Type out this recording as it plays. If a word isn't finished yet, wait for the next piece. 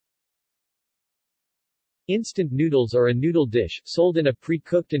Instant noodles are a noodle dish, sold in a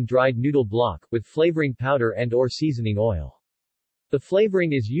pre-cooked and dried noodle block, with flavoring powder and/or seasoning oil. The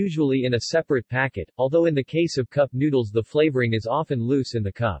flavoring is usually in a separate packet, although in the case of cup noodles the flavoring is often loose in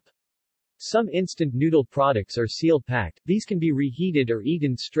the cup. Some instant noodle products are seal-packed, these can be reheated or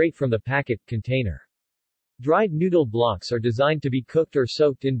eaten straight from the packet container. Dried noodle blocks are designed to be cooked or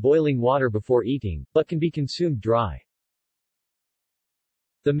soaked in boiling water before eating, but can be consumed dry.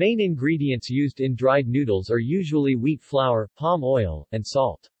 The main ingredients used in dried noodles are usually wheat flour, palm oil, and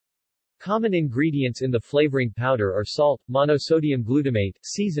salt. Common ingredients in the flavoring powder are salt, monosodium glutamate,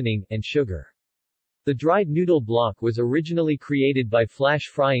 seasoning, and sugar. The dried noodle block was originally created by flash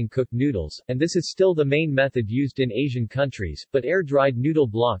frying cooked noodles, and this is still the main method used in Asian countries, but air-dried noodle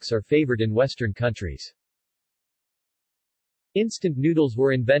blocks are favored in Western countries. Instant noodles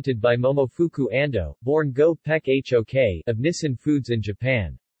were invented by Momofuku Ando, born Go-Pek Hok, of Nissin Foods in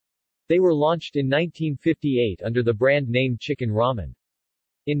Japan. They were launched in 1958 under the brand name Chicken Ramen.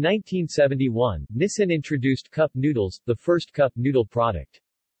 In 1971, Nissin introduced cup noodles, the first cup noodle product.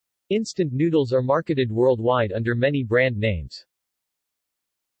 Instant noodles are marketed worldwide under many brand names.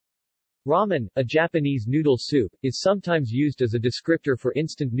 Ramen, a Japanese noodle soup, is sometimes used as a descriptor for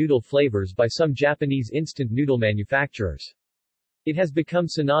instant noodle flavors by some Japanese instant noodle manufacturers. It has become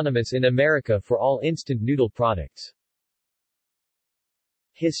synonymous in America for all instant noodle products.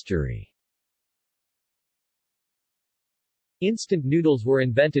 History. Instant noodles were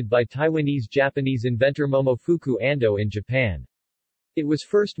invented by Taiwanese-Japanese inventor Momofuku Ando in Japan. It was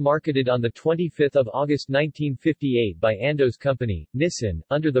first marketed on 25 August 1958 by Ando's company, Nissin,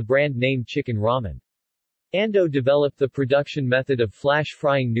 under the brand name Chicken Ramen. Ando developed the production method of flash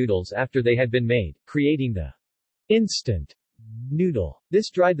frying noodles after they had been made, creating the instant noodle. This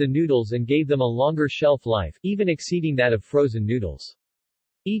dried the noodles and gave them a longer shelf life, even exceeding that of frozen noodles.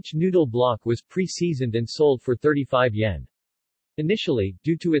 Each noodle block was pre-seasoned and sold for 35 yen. Initially,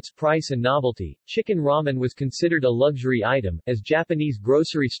 due to its price and novelty, chicken ramen was considered a luxury item, as Japanese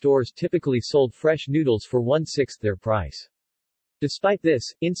grocery stores typically sold fresh noodles for 1/6 their price. Despite this,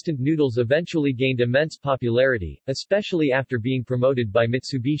 instant noodles eventually gained immense popularity, especially after being promoted by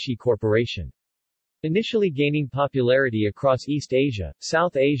Mitsubishi Corporation. Initially gaining popularity across East Asia,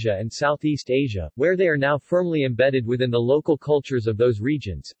 South Asia and Southeast Asia, where they are now firmly embedded within the local cultures of those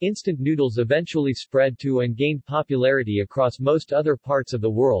regions, instant noodles eventually spread to and gained popularity across most other parts of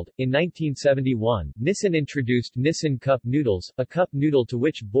the world. In 1971, Nissin introduced Nissin Cup Noodles, a cup noodle to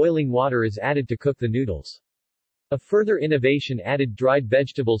which boiling water is added to cook the noodles. A further innovation added dried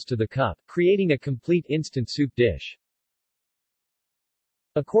vegetables to the cup, creating a complete instant soup dish.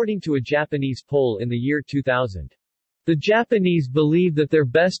 According to a Japanese poll in the year 2000, the Japanese believe that their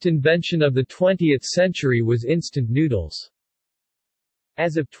best invention of the 20th century was instant noodles.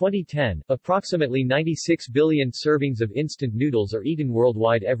 As of 2010, approximately 96 billion servings of instant noodles are eaten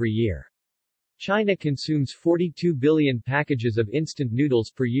worldwide every year. China consumes 42 billion packages of instant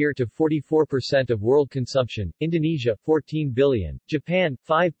noodles per year to 44% of world consumption, Indonesia 14 billion, Japan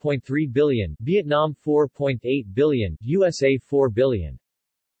 5.3 billion, Vietnam 4.8 billion, USA 4 billion.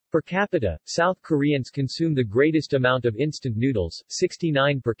 Per capita, South Koreans consume the greatest amount of instant noodles,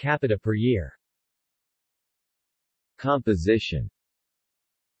 69 per capita per year. Composition.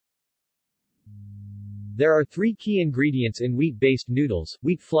 There are 3 key ingredients in wheat-based noodles: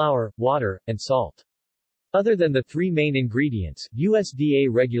 wheat flour, water, and salt. Other than the 3 main ingredients, USDA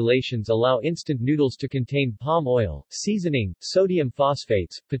regulations allow instant noodles to contain palm oil, seasoning, sodium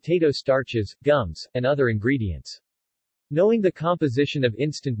phosphates, potato starches, gums, and other ingredients. Knowing the composition of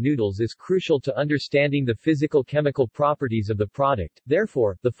instant noodles is crucial to understanding the physical-chemical properties of the product,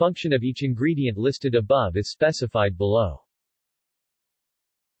 therefore, the function of each ingredient listed above is specified below.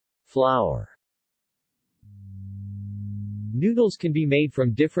 Flour. Noodles can be made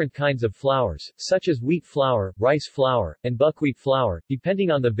from different kinds of flours, such as wheat flour, rice flour, and buckwheat flour, depending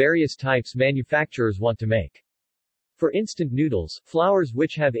on the various types manufacturers want to make. For instant noodles, flours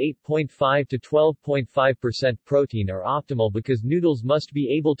which have 8.5 to 12.5% protein are optimal because noodles must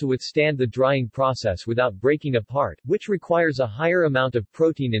be able to withstand the drying process without breaking apart, which requires a higher amount of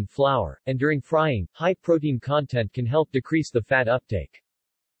protein in flour, and during frying, high protein content can help decrease the fat uptake.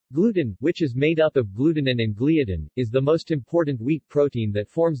 Gluten, which is made up of glutenin and gliadin, is the most important wheat protein that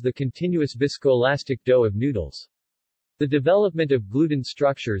forms the continuous viscoelastic dough of noodles. The development of gluten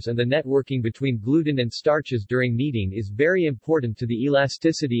structures and the networking between gluten and starches during kneading is very important to the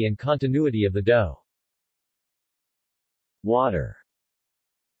elasticity and continuity of the dough. Water.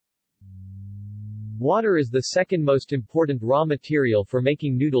 Water is the second most important raw material for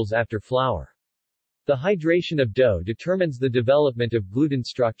making noodles after flour. The hydration of dough determines the development of gluten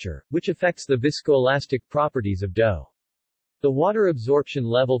structure, which affects the viscoelastic properties of dough. The water absorption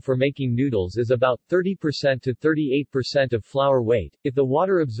level for making noodles is about 30% to 38% of flour weight. If the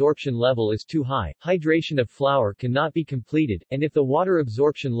water absorption level is too high, hydration of flour cannot be completed, and if the water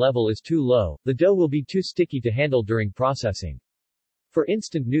absorption level is too low, the dough will be too sticky to handle during processing. For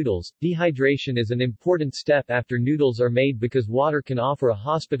instant noodles, dehydration is an important step after noodles are made because water can offer a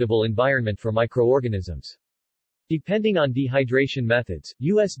hospitable environment for microorganisms. Depending on dehydration methods,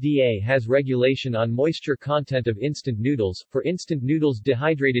 USDA has regulation on moisture content of instant noodles. For instant noodles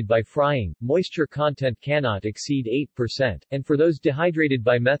dehydrated by frying, moisture content cannot exceed 8%, and for those dehydrated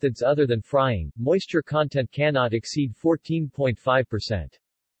by methods other than frying, moisture content cannot exceed 14.5%.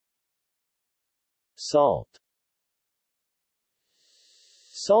 Salt.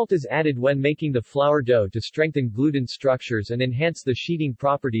 Salt is added when making the flour dough to strengthen gluten structures and enhance the sheeting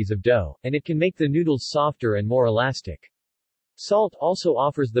properties of dough, and it can make the noodles softer and more elastic. Salt also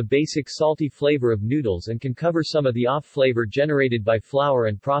offers the basic salty flavor of noodles and can cover some of the off flavor generated by flour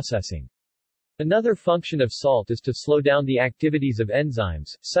and processing. Another function of salt is to slow down the activities of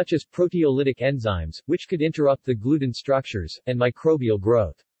enzymes, such as proteolytic enzymes, which could interrupt the gluten structures, and microbial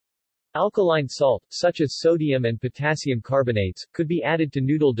growth. Alkaline salt, such as sodium and potassium carbonates, could be added to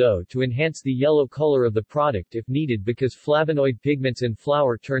noodle dough to enhance the yellow color of the product if needed because flavonoid pigments in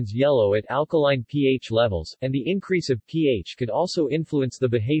flour turns yellow at alkaline pH levels, and the increase of pH could also influence the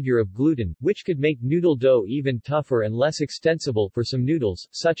behavior of gluten, which could make noodle dough even tougher and less extensible for some noodles,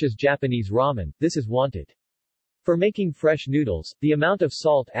 such as Japanese ramen. This is wanted. For making fresh noodles, the amount of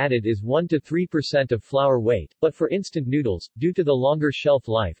salt added is 1 to 3% of flour weight, but for instant noodles, due to the longer shelf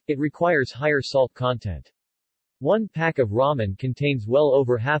life, it requires higher salt content. One pack of ramen contains well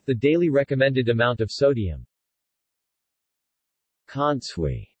over half the daily recommended amount of sodium.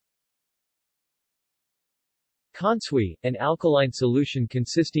 Kansui. Kansui, an alkaline solution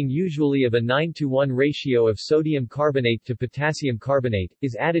consisting usually of a 9:1 ratio of sodium carbonate to potassium carbonate,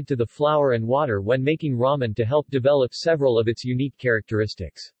 is added to the flour and water when making ramen to help develop several of its unique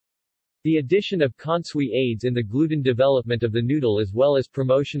characteristics. The addition of kansui aids in the gluten development of the noodle as well as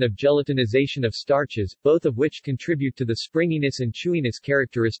promotion of gelatinization of starches, both of which contribute to the springiness and chewiness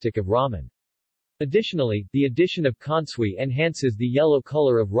characteristic of ramen. Additionally, the addition of kansui enhances the yellow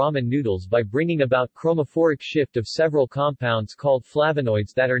color of ramen noodles by bringing about chromophoric shift of several compounds called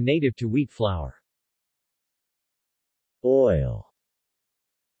flavonoids that are native to wheat flour. Oil.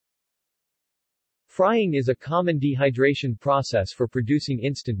 Frying is a common dehydration process for producing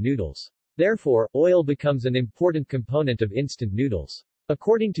instant noodles. Therefore, oil becomes an important component of instant noodles.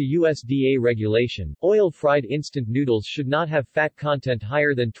 According to USDA regulation, oil-fried instant noodles should not have fat content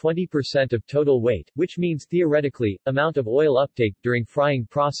higher than 20% of total weight, which means theoretically, amount of oil uptake during frying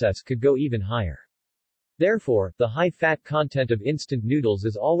process could go even higher. Therefore, the high fat content of instant noodles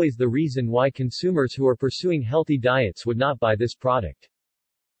is always the reason why consumers who are pursuing healthy diets would not buy this product.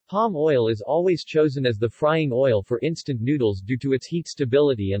 Palm oil is always chosen as the frying oil for instant noodles due to its heat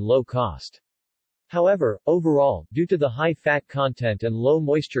stability and low cost. However, overall, due to the high fat content and low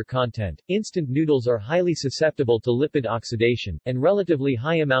moisture content, instant noodles are highly susceptible to lipid oxidation, and relatively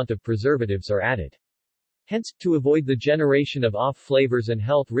high amount of preservatives are added. Hence, to avoid the generation of off flavors and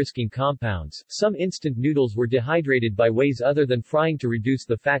health-risking compounds, some instant noodles were dehydrated by ways other than frying to reduce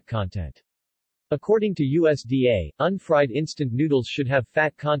the fat content. According to USDA, unfried instant noodles should have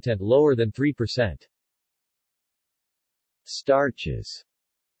fat content lower than 3%. Starches.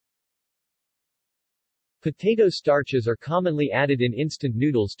 Potato starches are commonly added in instant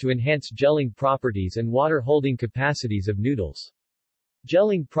noodles to enhance gelling properties and water-holding capacities of noodles.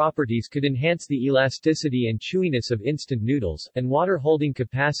 Gelling properties could enhance the elasticity and chewiness of instant noodles, and water-holding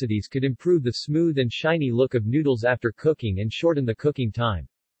capacities could improve the smooth and shiny look of noodles after cooking and shorten the cooking time.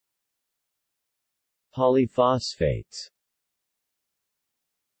 Polyphosphates.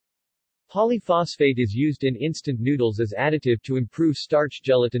 Polyphosphate is used in instant noodles as additive to improve starch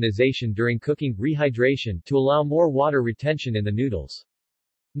gelatinization during cooking, rehydration, to allow more water retention in the noodles.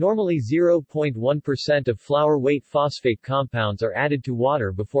 Normally 0.1% of flour weight phosphate compounds are added to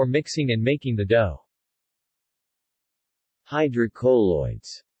water before mixing and making the dough.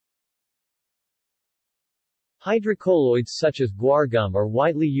 Hydrocolloids. Hydrocolloids such as guar gum are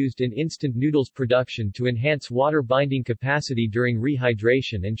widely used in instant noodles production to enhance water binding capacity during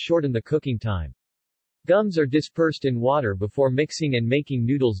rehydration and shorten the cooking time. Gums are dispersed in water before mixing and making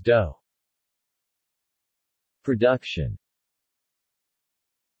noodles dough. Production.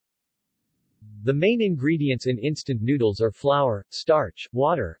 The main ingredients in instant noodles are flour, starch,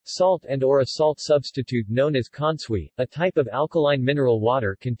 water, salt and/or a salt substitute known as consui, a type of alkaline mineral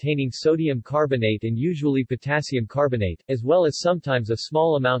water containing sodium carbonate and usually potassium carbonate, as well as sometimes a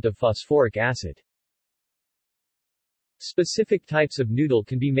small amount of phosphoric acid. Specific types of noodle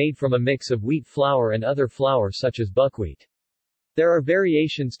can be made from a mix of wheat flour and other flour such as buckwheat. There are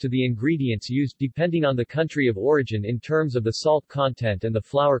variations to the ingredients used depending on the country of origin in terms of the salt content and the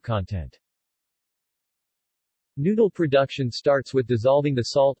flour content. Noodle production starts with dissolving the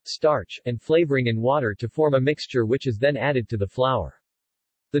salt, starch, and flavoring in water to form a mixture which is then added to the flour.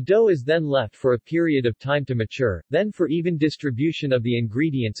 The dough is then left for a period of time to mature, then for even distribution of the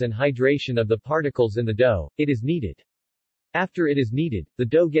ingredients and hydration of the particles in the dough, it is kneaded. After it is kneaded, the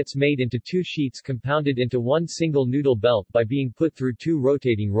dough gets made into two sheets compounded into one single noodle belt by being put through two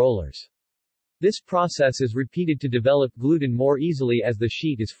rotating rollers. This process is repeated to develop gluten more easily as the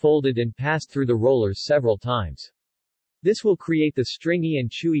sheet is folded and passed through the rollers several times. This will create the stringy and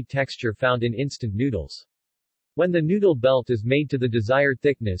chewy texture found in instant noodles. When the noodle belt is made to the desired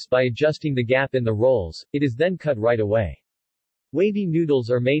thickness by adjusting the gap in the rolls, it is then cut right away. Wavy noodles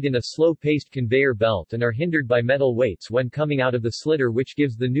are made in a slow-paced conveyor belt and are hindered by metal weights when coming out of the slitter, which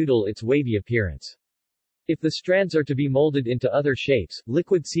gives the noodle its wavy appearance. If the strands are to be molded into other shapes,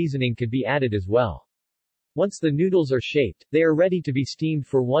 liquid seasoning could be added as well. Once the noodles are shaped, they are ready to be steamed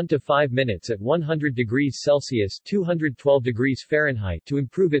for 1 to 5 minutes at 100 degrees Celsius (212 degrees Fahrenheit) to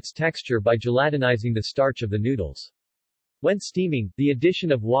improve its texture by gelatinizing the starch of the noodles. When steaming, the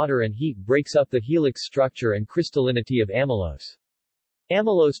addition of water and heat breaks up the helix structure and crystallinity of amylose.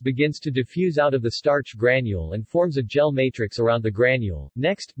 Amylose begins to diffuse out of the starch granule and forms a gel matrix around the granule.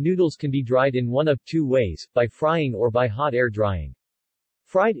 Next, noodles can be dried in one of two ways, by frying or by hot air drying.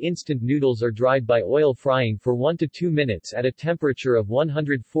 Fried instant noodles are dried by oil frying for 1 to 2 minutes at a temperature of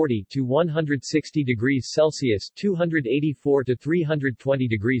 140 to 160 degrees Celsius (284 to 320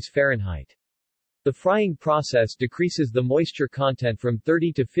 degrees Fahrenheit). The frying process decreases the moisture content from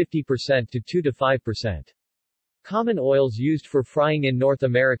 30 to 50% to 2 to 5%. Common oils used for frying in North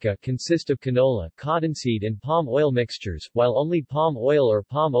America consist of canola, cottonseed and palm oil mixtures, while only palm oil or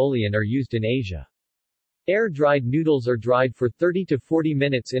palm olein are used in Asia. Air-dried noodles are dried for 30 to 40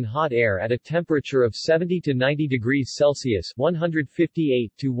 minutes in hot air at a temperature of 70 to 90 degrees Celsius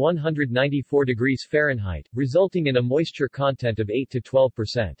 (158 to 194 degrees Fahrenheit), resulting in a moisture content of 8 to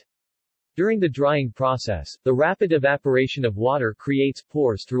 12%. During the drying process, the rapid evaporation of water creates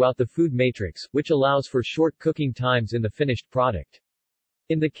pores throughout the food matrix, which allows for short cooking times in the finished product.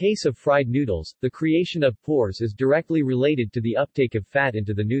 In the case of fried noodles, the creation of pores is directly related to the uptake of fat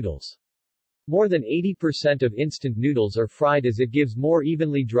into the noodles. More than 80% of instant noodles are fried, as it gives more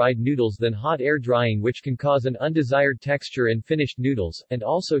evenly dried noodles than hot air drying, which can cause an undesired texture in finished noodles, and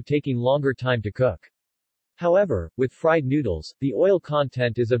also taking longer time to cook. However, with fried noodles, the oil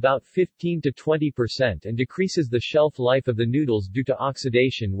content is about 15 to 20% and decreases the shelf life of the noodles due to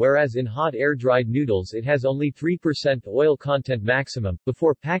oxidation, whereas in hot air-dried noodles it has only 3% oil content maximum.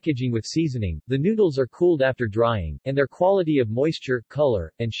 Before packaging with seasoning, the noodles are cooled after drying, and their quality of moisture,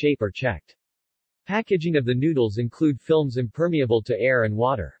 color, and shape are checked. Packaging of the noodles include films impermeable to air and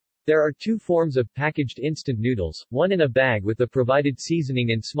water. There are two forms of packaged instant noodles, one in a bag with the provided seasoning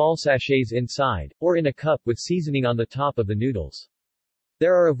in small sachets inside, or in a cup with seasoning on the top of the noodles.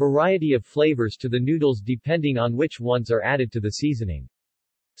 There are a variety of flavors to the noodles depending on which ones are added to the seasoning.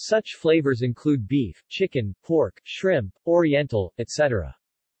 Such flavors include beef, chicken, pork, shrimp, oriental, etc.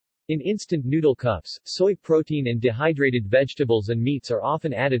 In instant noodle cups, soy protein and dehydrated vegetables and meats are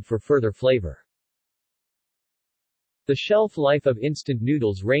often added for further flavor. The shelf life of instant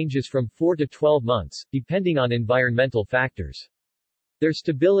noodles ranges from 4 to 12 months, depending on environmental factors. Their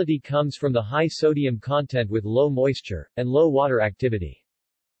stability comes from the high sodium content with low moisture, and low water activity.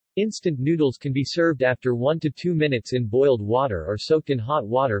 Instant noodles can be served after 1 to 2 minutes in boiled water or soaked in hot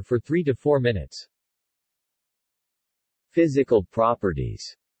water for 3 to 4 minutes. Physical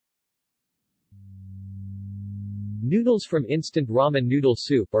properties. Noodles from instant ramen noodle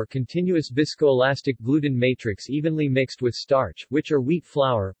soup are continuous viscoelastic gluten matrix evenly mixed with starch, which are wheat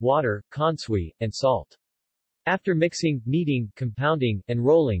flour, water, consui, and salt. After mixing, kneading, compounding, and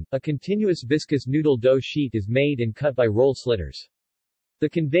rolling, a continuous viscous noodle dough sheet is made and cut by roll slitters. The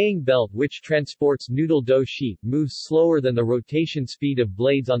conveying belt which transports noodle dough sheet moves slower than the rotation speed of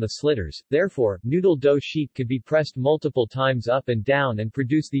blades on the slitters, therefore, noodle dough sheet could be pressed multiple times up and down and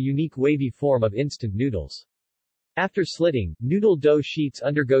produce the unique wavy form of instant noodles. After slitting, noodle dough sheets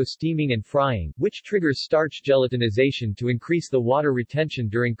undergo steaming and frying, which triggers starch gelatinization to increase the water retention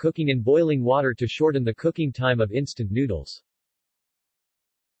during cooking in boiling water to shorten the cooking time of instant noodles.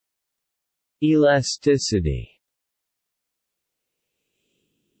 Elasticity.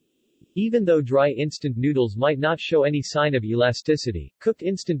 Even though dry instant noodles might not show any sign of elasticity, cooked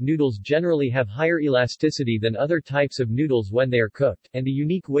instant noodles generally have higher elasticity than other types of noodles when they are cooked, and the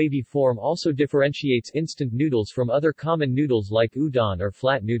unique wavy form also differentiates instant noodles from other common noodles like udon or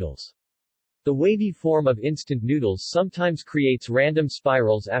flat noodles. The wavy form of instant noodles sometimes creates random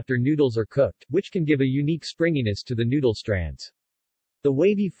spirals after noodles are cooked, which can give a unique springiness to the noodle strands. The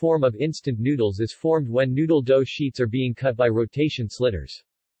wavy form of instant noodles is formed when noodle dough sheets are being cut by rotation slitters.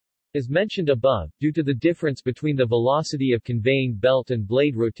 As mentioned above, due to the difference between the velocity of conveying belt and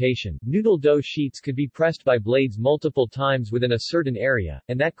blade rotation, noodle dough sheets could be pressed by blades multiple times within a certain area,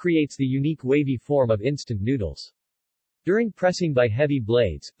 and that creates the unique wavy form of instant noodles. During pressing by heavy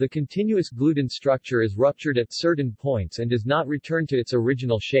blades, the continuous gluten structure is ruptured at certain points and does not return to its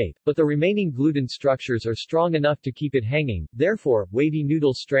original shape, but the remaining gluten structures are strong enough to keep it hanging, therefore, wavy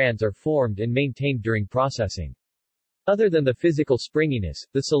noodle strands are formed and maintained during processing. Other than the physical springiness,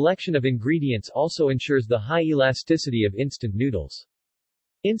 the selection of ingredients also ensures the high elasticity of instant noodles.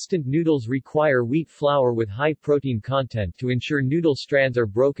 Instant noodles require wheat flour with high protein content to ensure noodle strands are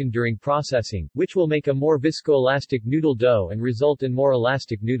broken during processing, which will make a more viscoelastic noodle dough and result in more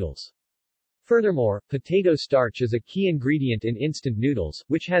elastic noodles. Furthermore, potato starch is a key ingredient in instant noodles,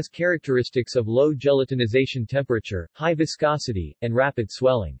 which has characteristics of low gelatinization temperature, high viscosity, and rapid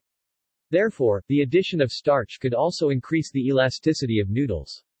swelling. Therefore, the addition of starch could also increase the elasticity of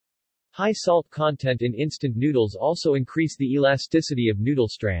noodles. High salt content in instant noodles also increase the elasticity of noodle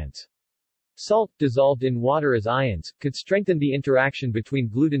strands. Salt, dissolved in water as ions, could strengthen the interaction between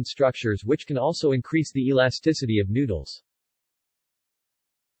gluten structures, which can also increase the elasticity of noodles.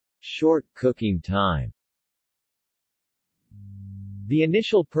 Short cooking time. The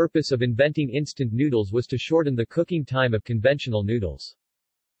initial purpose of inventing instant noodles was to shorten the cooking time of conventional noodles.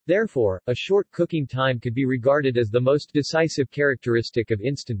 Therefore, a short cooking time could be regarded as the most decisive characteristic of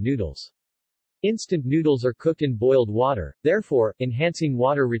instant noodles. Instant noodles are cooked in boiled water, therefore, enhancing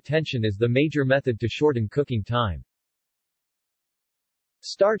water retention is the major method to shorten cooking time.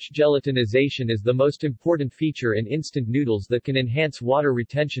 Starch gelatinization is the most important feature in instant noodles that can enhance water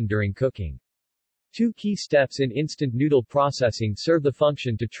retention during cooking. Two key steps in instant noodle processing serve the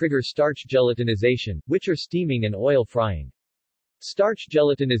function to trigger starch gelatinization, which are steaming and oil frying. Starch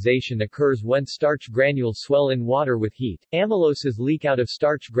gelatinization occurs when starch granules swell in water with heat. Amyloses leak out of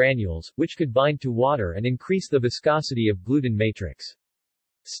starch granules, which could bind to water and increase the viscosity of gluten matrix.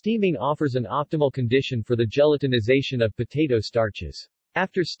 Steaming offers an optimal condition for the gelatinization of potato starches.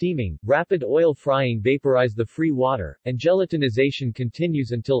 After steaming, rapid oil frying vaporizes the free water, and gelatinization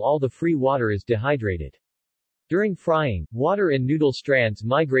continues until all the free water is dehydrated. During frying, water in noodle strands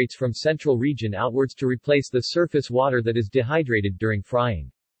migrates from central region outwards to replace the surface water that is dehydrated during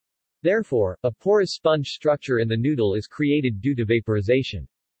frying. Therefore, a porous sponge structure in the noodle is created due to vaporization.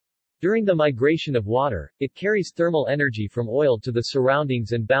 During the migration of water, it carries thermal energy from oil to the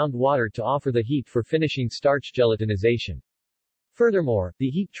surroundings and bound water to offer the heat for finishing starch gelatinization. Furthermore, the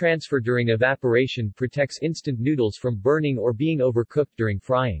heat transfer during evaporation protects instant noodles from burning or being overcooked during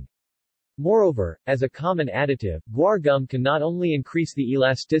frying. Moreover, as a common additive, guar gum can not only increase the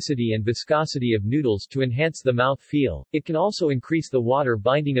elasticity and viscosity of noodles to enhance the mouth feel, it can also increase the water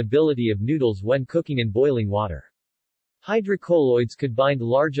binding ability of noodles when cooking in boiling water. Hydrocolloids could bind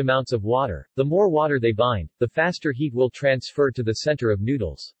large amounts of water. The more water they bind, the faster heat will transfer to the center of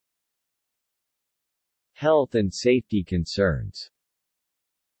noodles. Health and safety concerns.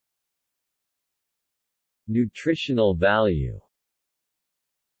 Nutritional value.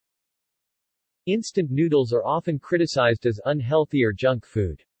 Instant noodles are often criticized as unhealthy or junk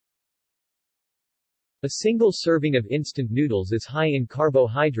food. A single serving of instant noodles is high in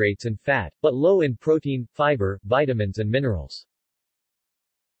carbohydrates and fat, but low in protein, fiber, vitamins and minerals.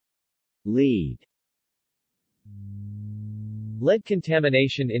 Lead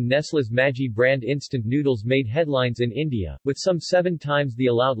contamination in Nestlé's Maggi brand instant noodles made headlines in India, with some 7 times the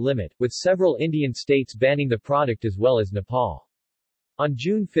allowed limit, with several Indian states banning the product as well as Nepal. On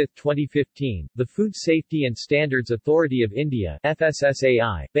June 5, 2015, the Food Safety and Standards Authority of India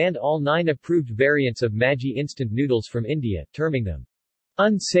 (FSSAI) banned all 9 approved variants of Maggi instant noodles from India, terming them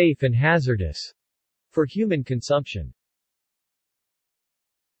unsafe and hazardous for human consumption.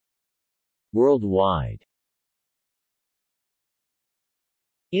 Worldwide.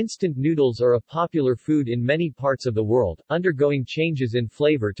 Instant noodles are a popular food in many parts of the world, undergoing changes in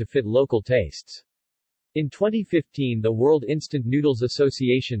flavor to fit local tastes. In 2015, the World Instant Noodles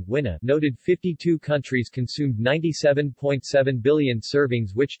Association (WINA) noted 52 countries consumed 97.7 billion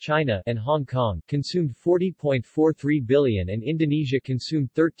servings, which China and Hong Kong consumed 40.43 billion and Indonesia consumed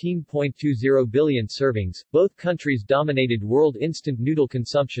 13.20 billion servings. Both countries dominated world instant noodle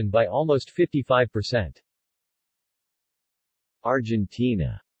consumption by almost 55%.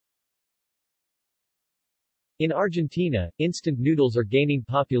 Argentina. In Argentina, instant noodles are gaining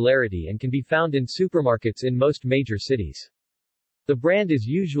popularity and can be found in supermarkets in most major cities. The brand is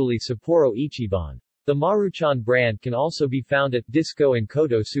usually Sapporo Ichiban. The Maruchan brand can also be found at Disco and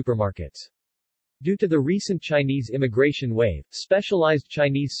Koto supermarkets. Due to the recent Chinese immigration wave, specialized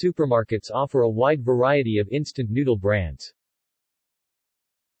Chinese supermarkets offer a wide variety of instant noodle brands.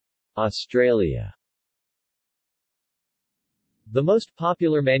 Australia. The most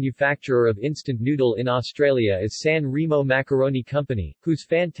popular manufacturer of instant noodle in Australia is San Remo Macaroni Company, whose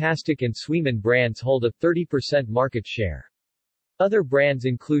Fantastic and Sweeman brands hold a 30% market share. Other brands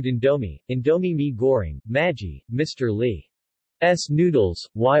include Indomie, Indomie Mee Goreng, Maggi, Mr. Lee's Noodles,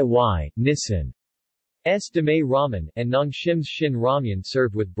 YY, Nissan Dame Ramen, and Nongshim's Shin Ramyeon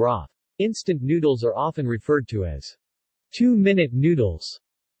served with broth. Instant noodles are often referred to as 2-minute noodles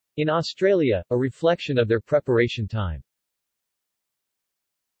in Australia, a reflection of their preparation time.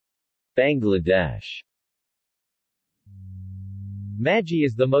 Bangladesh. Maggi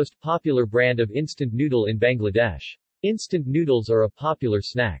is the most popular brand of instant noodle in Bangladesh. Instant noodles are a popular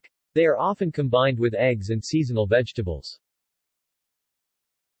snack. They are often combined with eggs and seasonal vegetables.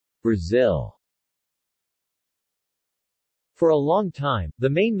 Brazil. For a long time, the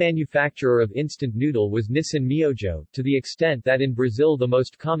main manufacturer of instant noodle was Nissin Miojo, to the extent that in Brazil the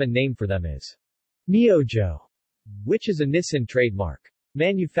most common name for them is Miojo, which is a Nissin trademark.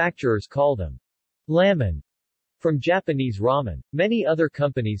 Manufacturers call them ramen, from Japanese ramen. Many other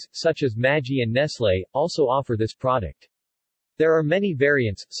companies, such as Maggi and Nestlé, also offer this product. There are many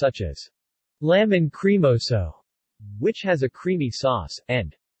variants, such as ramen cremoso, which has a creamy sauce,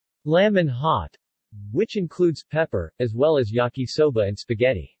 and ramen hot, which includes pepper, as well as yakisoba and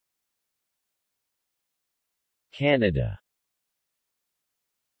spaghetti. Canada.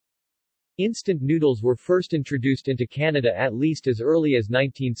 Instant noodles were first introduced into Canada at least as early as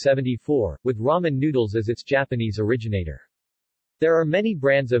 1974, with ramen noodles as its Japanese originator. There are many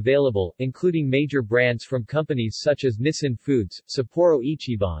brands available, including major brands from companies such as Nissin Foods, Sapporo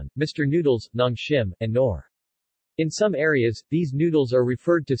Ichiban, Mr. Noodles, Nongshim, and Knorr. In some areas, these noodles are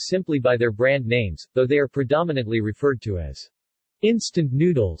referred to simply by their brand names, though they are predominantly referred to as instant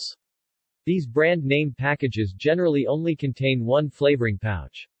noodles. These brand name packages generally only contain one flavoring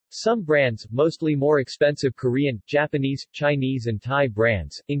pouch. Some brands, mostly more expensive Korean, Japanese, Chinese and Thai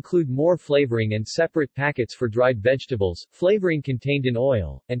brands, include more flavoring and separate packets for dried vegetables, flavoring contained in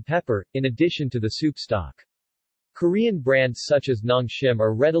oil, and pepper, in addition to the soup stock. Korean brands such as Nongshim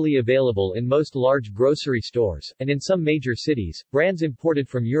are readily available in most large grocery stores, and in some major cities, brands imported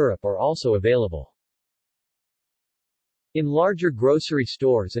from Europe are also available. In larger grocery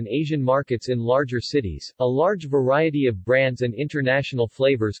stores and Asian markets in larger cities, a large variety of brands and international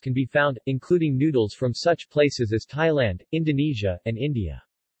flavors can be found, including noodles from such places as Thailand, Indonesia, and India.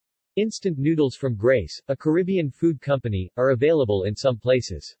 Instant noodles from Grace, a Caribbean food company, are available in some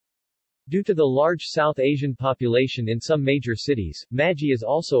places. Due to the large South Asian population in some major cities, Maggi is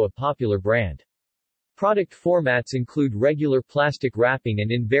also a popular brand. Product formats include regular plastic wrapping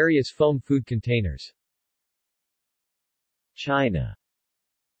and in various foam food containers. China.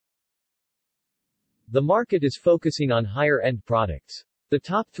 The market is focusing on higher-end products. The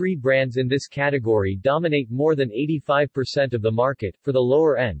top 3 brands in this category dominate more than 85% of the market. For the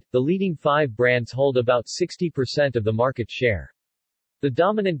lower end, the leading 5 brands hold about 60% of the market share. The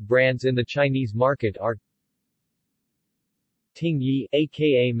dominant brands in the Chinese market are Tingyi,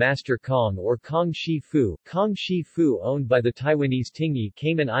 aka Master Kong or Kong Shi Fu, owned by the Taiwanese Tingyi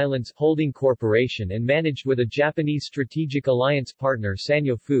Cayman Islands Holding Corporation and managed with a Japanese strategic alliance partner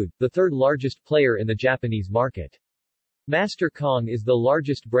Sanyo Food, the third largest player in the Japanese market. Master Kong is the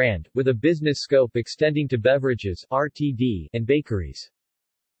largest brand, with a business scope extending to beverages (RTD) and bakeries.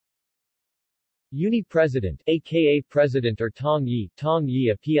 Uni President, aka President or Tongyi,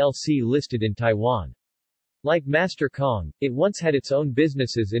 a PLC listed in Taiwan. Like Master Kong, it once had its own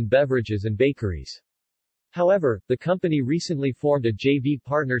businesses in beverages and bakeries. However, the company recently formed a JV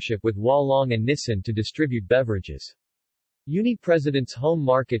partnership with Hualong and Nissin to distribute beverages. Uni President's home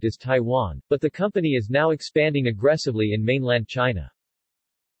market is Taiwan, but the company is now expanding aggressively in mainland China.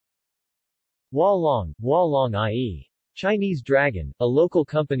 Hualong i.e. Chinese Dragon, a local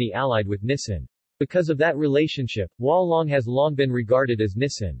company allied with Nissin. Because of that relationship, Hualong has long been regarded as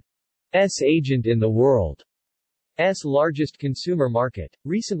Nissin's agent in the world's largest consumer market.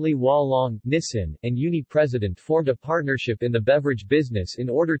 Recently Hualong, Nissin, and Uni President formed a partnership in the beverage business in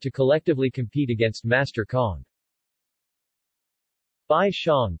order to collectively compete against Master Kong.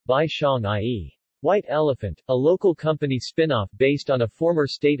 Baishang i.e. White Elephant, a local company spin-off based on a former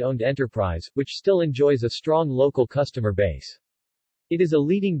state-owned enterprise, which still enjoys a strong local customer base. It is a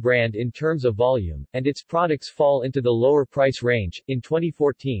leading brand in terms of volume, and its products fall into the lower price range. In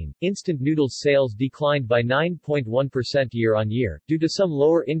 2014, instant noodles sales declined by 9.1% year-on-year, due to some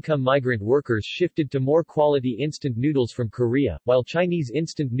lower-income migrant workers shifted to more quality instant noodles from Korea, while Chinese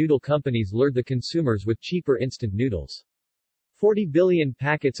instant noodle companies lured the consumers with cheaper instant noodles. 40 billion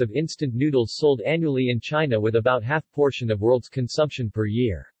packets of instant noodles sold annually in China, with about half portion of world's consumption per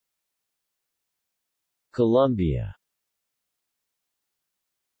year. Colombia.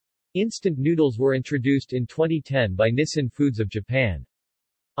 Instant noodles were introduced in 2010 by Nissin Foods of Japan.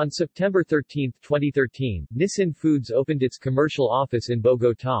 On September 13, 2013, Nissin Foods opened its commercial office in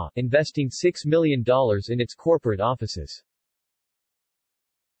Bogotá, investing $6 million in its corporate offices.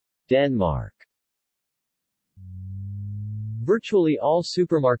 Denmark. Virtually all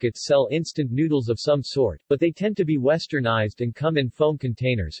supermarkets sell instant noodles of some sort, but they tend to be westernized and come in foam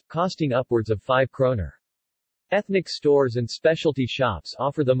containers, costing upwards of 5 kroner. Ethnic stores and specialty shops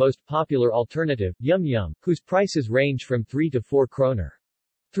offer the most popular alternative, Yum Yum, whose prices range from 3 to 4 kroner.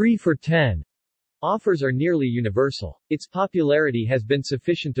 3 for 10 offers are nearly universal. Its popularity has been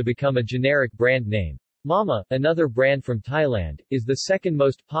sufficient to become a generic brand name. Mama, another brand from Thailand, is the second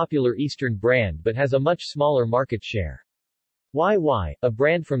most popular Eastern brand but has a much smaller market share. YY, a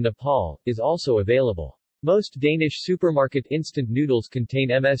brand from Nepal, is also available. Most Danish supermarket instant noodles contain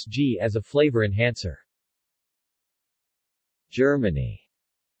MSG as a flavor enhancer. Germany.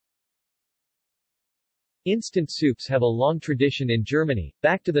 Instant soups have a long tradition in Germany,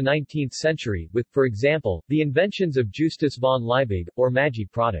 back to the 19th century, with, for example, the inventions of Justus von Liebig, or Maggi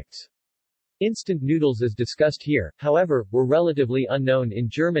products. Instant noodles as discussed here, however, were relatively unknown in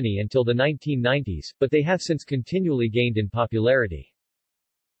Germany until the 1990s, but they have since continually gained in popularity.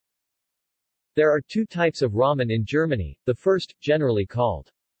 There are two types of ramen in Germany, the first, generally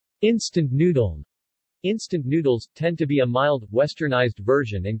called instant noodle. Instant noodles tend to be a mild, westernized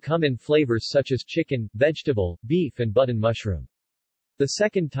version and come in flavors such as chicken, vegetable, beef and button mushroom. The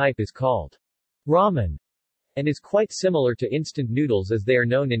second type is called ramen, and is quite similar to instant noodles as they are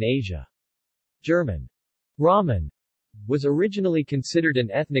known in Asia. German ramen was originally considered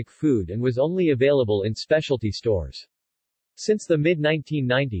an ethnic food and was only available in specialty stores. Since the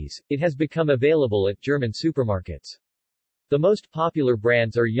mid-1990s, it has become available at German supermarkets. The most popular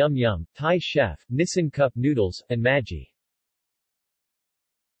brands are Yum Yum, Thai Chef, Nissin Cup Noodles, and Maggi.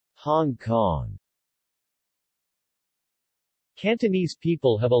 Hong Kong. Cantonese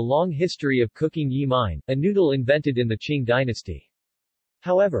people have a long history of cooking yi mein, a noodle invented in the Qing dynasty.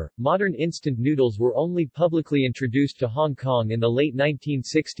 However, modern instant noodles were only publicly introduced to Hong Kong in the late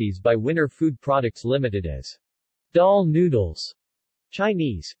 1960s by Winner Food Products Limited as Dal Noodles,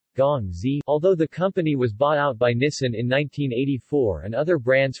 Chinese, Gong Zi. Although the company was bought out by Nissin in 1984 and other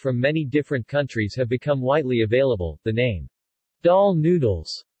brands from many different countries have become widely available, the name Dal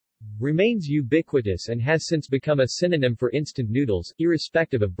Noodles remains ubiquitous and has since become a synonym for instant noodles,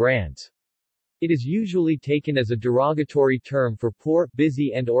 irrespective of brands. It is usually taken as a derogatory term for poor,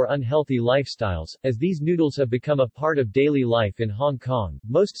 busy and/or unhealthy lifestyles, as these noodles have become a part of daily life in Hong Kong.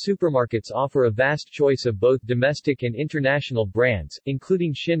 Most supermarkets offer a vast choice of both domestic and international brands,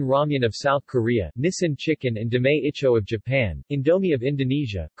 including Shin Ramyeon of South Korea, Nissin Chicken and Damay Icho of Japan, Indomie of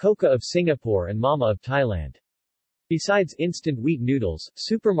Indonesia, Coca of Singapore and Mama of Thailand. Besides instant wheat noodles,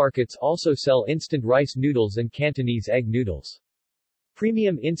 supermarkets also sell instant rice noodles and Cantonese egg noodles.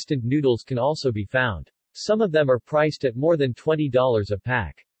 Premium instant noodles can also be found. Some of them are priced at more than $20 a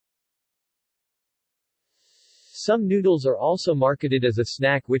pack. Some noodles are also marketed as a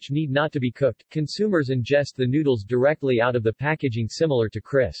snack which need not to be cooked. Consumers ingest the noodles directly out of the packaging, similar to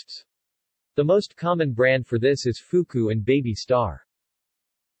crisps. The most common brand for this is Fuku and Baby Star.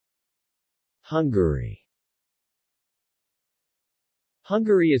 Hungary.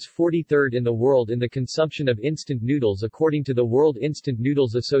 Hungary is 43rd in the world in the consumption of instant noodles according to the World Instant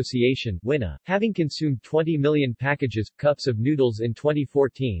Noodles Association (WINA), having consumed 20 million cups of noodles in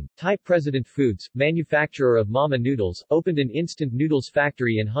 2014. Thai President Foods, manufacturer of Mama noodles, opened an instant noodles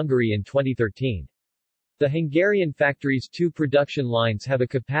factory in Hungary in 2013. The Hungarian factory's two production lines have a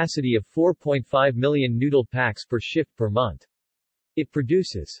capacity of 4.5 million noodle packs per shift per month. It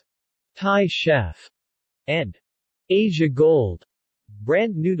produces Thai Chef and Asia Gold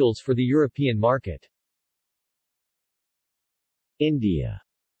brand noodles for the European market. India.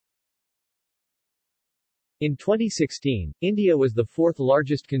 In 2016, India was the fourth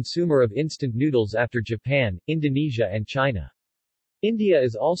largest consumer of instant noodles after Japan, Indonesia and China. India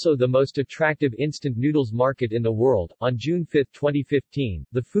is also the most attractive instant noodles market in the world. On June 5, 2015,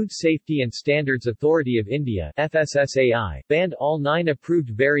 the Food Safety and Standards Authority of India (FSSAI) banned all 9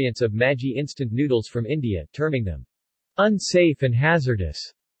 approved variants of Maggi instant noodles from India, terming them unsafe and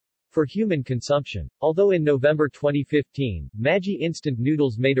hazardous for human consumption. Although in November 2015, Maggi instant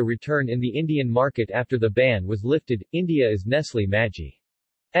noodles made a return in the Indian market after the ban was lifted, India is Nestlé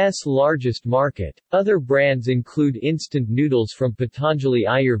Maggi's largest market. Other brands include instant noodles from Patanjali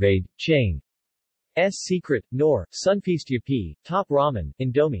Ayurved, Chang's Secret, Knorr, Sunfeast Yupi, Top Ramen,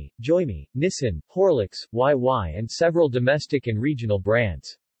 Indomie, Joyme, Nissin, Horlicks, YY and several domestic and regional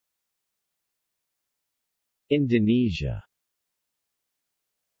brands. Indonesia.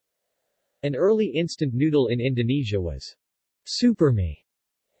 An early instant noodle in Indonesia was Supermie,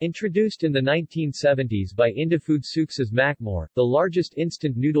 introduced in the 1970s by Indofood Sukses Makmur, the largest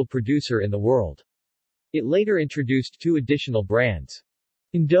instant noodle producer in the world. It later introduced 2 additional brands,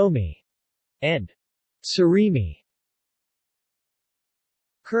 Indomie and Surimi.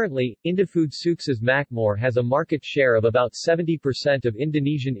 Currently, Indofood Sukses Makmur has a market share of about 70% of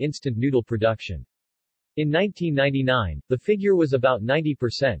Indonesian instant noodle production. In 1999, the figure was about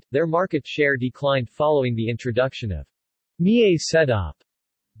 90%. Their market share declined following the introduction of Mie Sedap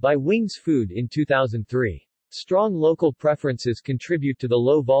by Wings Food in 2003. Strong local preferences contribute to the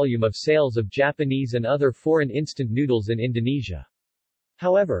low volume of sales of Japanese and other foreign instant noodles in Indonesia.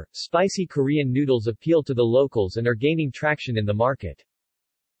 However, spicy Korean noodles appeal to the locals and are gaining traction in the market.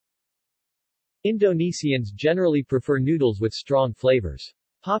 Indonesians generally prefer noodles with strong flavors.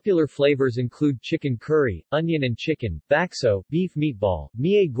 Popular flavors include chicken curry, onion and chicken, bakso, beef meatball,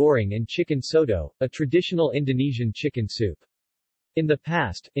 mie goreng and chicken soto, a traditional Indonesian chicken soup. In the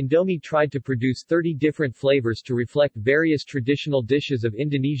past, Indomie tried to produce 30 different flavors to reflect various traditional dishes of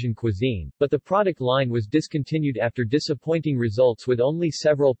Indonesian cuisine, but the product line was discontinued after disappointing results with only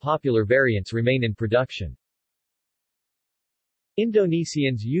several popular variants remain in production.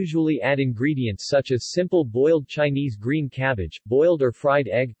 Indonesians usually add ingredients such as simple boiled Chinese green cabbage, boiled or fried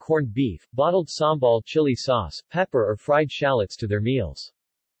egg, corned beef, bottled sambal chili sauce, pepper or fried shallots to their meals.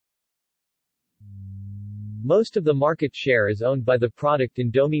 Most of the market share is owned by the product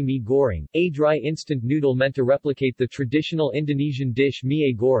Indomie Mie Goreng, a dry instant noodle meant to replicate the traditional Indonesian dish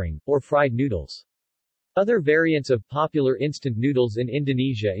mie goreng, or fried noodles. Other variants of popular instant noodles in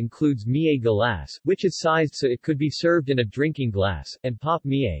Indonesia includes mie gelas, which is sized so it could be served in a drinking glass, and pop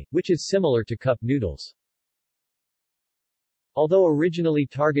mie, which is similar to cup noodles. Although originally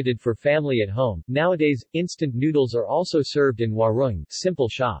targeted for family at home, nowadays, instant noodles are also served in warung, simple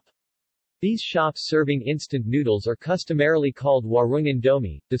shop. These shops serving instant noodles are customarily called warung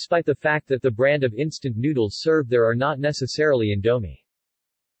Indomie, despite the fact that the brand of instant noodles served there are not necessarily Indomie.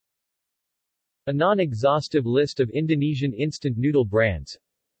 A non-exhaustive list of Indonesian instant noodle brands: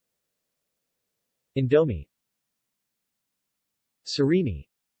 Indomie, Surimi,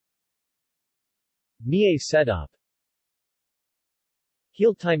 Mie Sedap,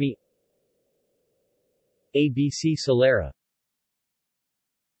 Hiltimi, ABC Solera,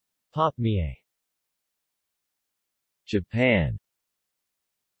 Pop Mie. Japan.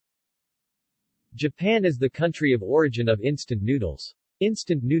 Japan is the country of origin of instant noodles.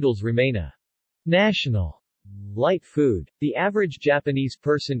 Instant noodles remain a national light food. The average Japanese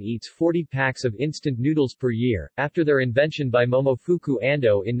person eats 40 packs of instant noodles per year. After their invention by Momofuku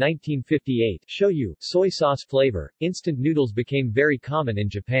Ando in 1958, shoyu, soy sauce flavor, instant noodles became very common in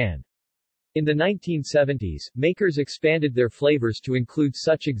Japan. In the 1970s, makers expanded their flavors to include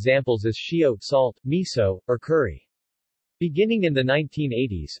such examples as shio, salt, miso, or curry. Beginning in the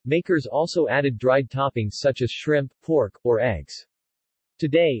 1980s, makers also added dried toppings such as shrimp, pork, or eggs.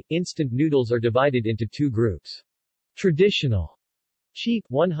 Today, instant noodles are divided into 2 groups. Traditional, cheap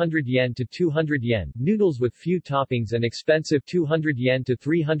 100 yen to 200 yen noodles with few toppings, and expensive 200 yen to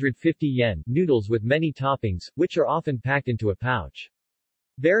 350 yen noodles with many toppings, which are often packed into a pouch.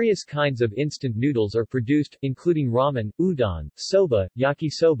 Various kinds of instant noodles are produced, including ramen, udon, soba,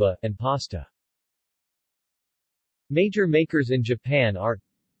 yakisoba, and pasta. Major makers in Japan are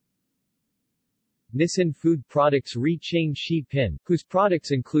Nissin Food Products Ri-Ching Shi Pin, whose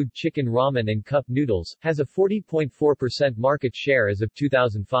products include chicken ramen and cup noodles, has a 40.4% market share as of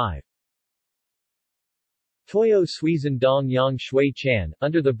 2005. Toyo Suizan Dong Yang Shui Chan,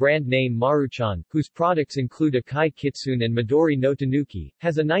 under the brand name Maruchan, whose products include Akai Kitsune and Midori no Tanuki,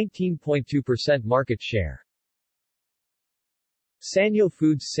 has a 19.2% market share. Sanyo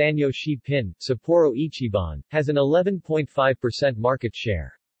Foods Sanyo Shi Pin, Sapporo Ichiban, has an 11.5% market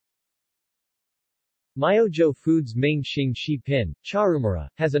share. Myojo Foods Ming Xing Shi Pin, Charumara,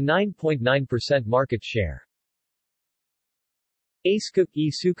 has a 9.9% market share. Asecook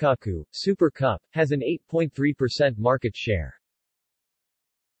E Sukaku, Super Cup, has an 8.3% market share.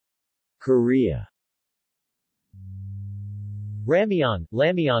 Korea. Ramyeon,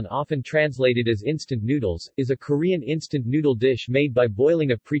 Lamyeon, often translated as instant noodles, is a Korean instant noodle dish made by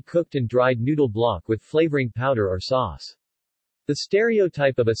boiling a pre-cooked and dried noodle block with flavoring powder or sauce. The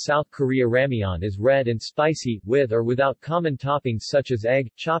stereotype of a South Korea ramyeon is red and spicy, with or without common toppings such as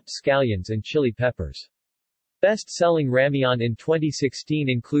egg, chopped scallions and chili peppers. Best-selling ramyeon in 2016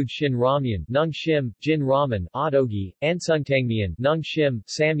 include Shin Ramyeon, Nung Shim, Jin Ramen, Ottogi, Ansungtangmyeon, Nung Shim,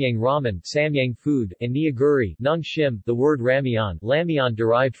 Samyang Ramen, Samyang Food, and Niyaguri, Nung Shim. The word ramyeon, lamyeon,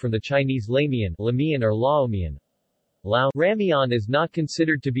 derived from the Chinese lamian, lamian or laomian. Ramyeon is not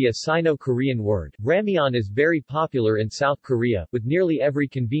considered to be a Sino-Korean word. Ramyeon is very popular in South Korea, with nearly every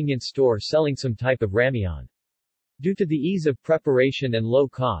convenience store selling some type of ramyeon. Due to the ease of preparation and low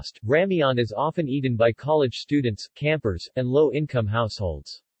cost, ramyeon is often eaten by college students, campers, and low-income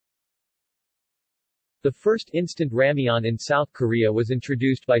households. The first instant ramyeon in South Korea was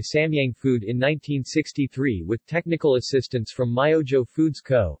introduced by Samyang Food in 1963 with technical assistance from Myojo Foods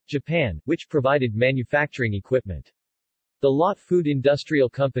Co., Japan, which provided manufacturing equipment. The Lot Food Industrial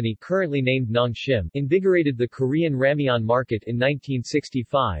Company, currently named Nong Shim, invigorated the Korean ramyeon market in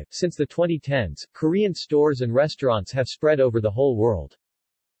 1965. Since the 2010s, Korean stores and restaurants have spread over the whole world.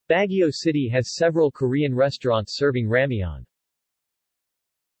 Baguio City has several Korean restaurants serving ramyeon.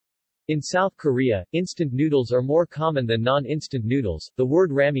 In South Korea, instant noodles are more common than non-instant noodles. The word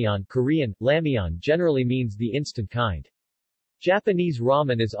ramyeon, Korean, lamyeon, generally means the instant kind. Japanese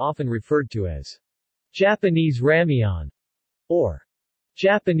ramen is often referred to as Japanese ramyeon or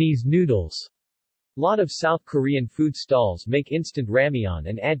Japanese noodles. Lot of South Korean food stalls make instant ramyeon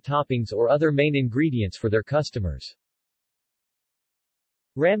and add toppings or other main ingredients for their customers.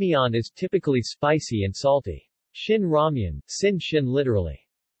 Ramyeon is typically spicy and salty. Shin Ramyeon, Sin Shin literally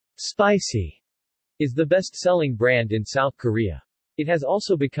spicy, is the best-selling brand in South Korea. It has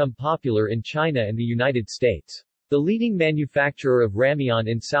also become popular in China and the United States. The leading manufacturer of ramyeon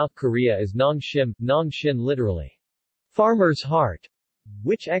in South Korea is Nong Shim, Nong Shin literally farmer's heart,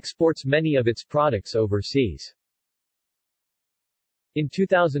 which exports many of its products overseas. In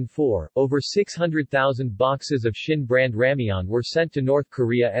 2004, over 600,000 boxes of Shin brand ramyeon were sent to North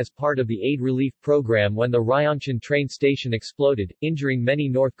Korea as part of the aid relief program when the Ryongchon train station exploded, injuring many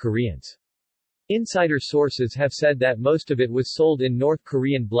North Koreans. Insider sources have said that most of it was sold in North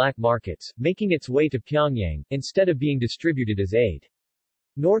Korean black markets, making its way to Pyongyang, instead of being distributed as aid.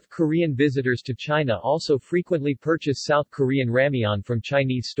 North Korean visitors to China also frequently purchase South Korean ramyeon from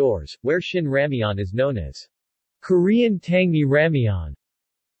Chinese stores, where Shin ramyeon is known as Korean Tangmi ramyeon.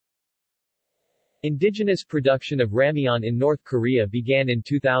 Indigenous production of ramyeon in North Korea began in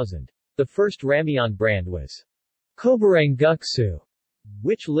 2000. The first ramyeon brand was Kobarang Guksu,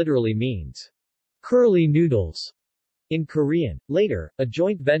 which literally means curly noodles in Korean. Later, a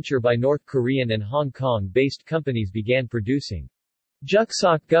joint venture by North Korean and Hong Kong-based companies began producing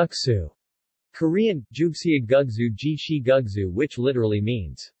Juksok Guksu, Korean, Jugsia Gugsu Jishi Gugsu, which literally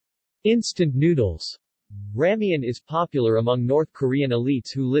means instant noodles. Ramyeon is popular among North Korean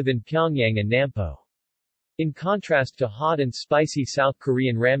elites who live in Pyongyang and Nampo. In contrast to hot and spicy South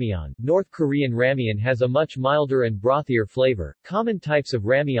Korean ramyeon, North Korean ramyeon has a much milder and brothier flavor. Common types of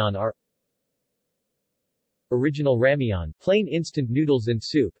ramyeon are original ramyeon, plain instant noodles in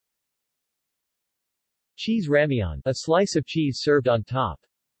soup. Cheese ramyeon, a slice of cheese served on top.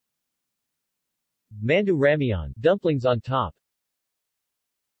 Mandu ramyeon, dumplings on top.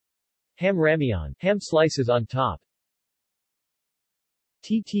 Ham ramyeon, ham slices on top.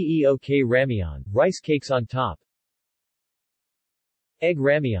 Tteok ramyeon, rice cakes on top. Egg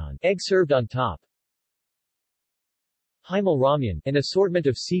ramyeon, egg served on top. Haemal ramyeon, an assortment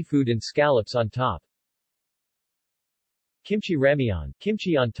of seafood and scallops on top. Kimchi ramyeon,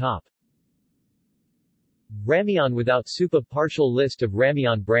 kimchi on top. Ramyeon without soup. A partial list of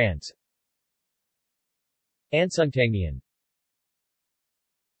ramyeon brands. Ansungtangmyeon,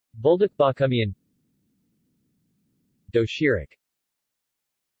 Buldukbakkumyeon, Doshirik,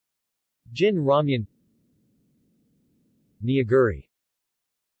 Jin Ramyeon, Niyaguri,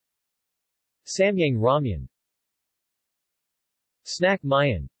 Samyang Ramyeon, Snack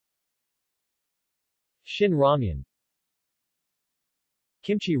Myeon, Shin Ramyeon,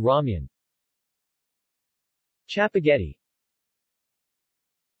 Kimchi Ramyeon, Chapagetti,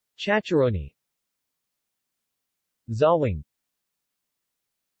 Chacharoni, Zawang,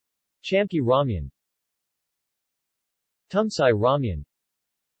 Champi Ramyeon, Tumsai Ramyeon,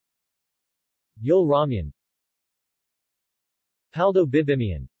 Yul Ramyeon, Paldo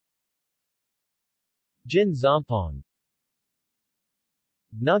Bibimeon, Jin Zompong,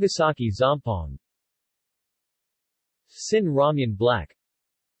 Nagasaki Zompong, Sin Ramyeon Black,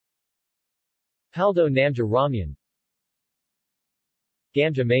 Paldo Namja Ramyeon,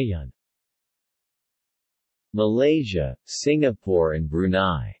 Gamja Mayeon. Malaysia, Singapore and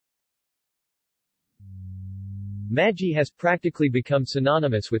Brunei. Maggi has practically become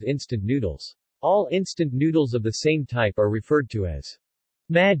synonymous with instant noodles. All instant noodles of the same type are referred to as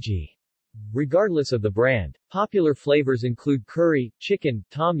Maggi, regardless of the brand. Popular flavors include curry, chicken,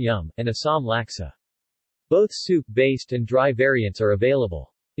 tom yum, and Assam laksa. Both soup-based and dry variants are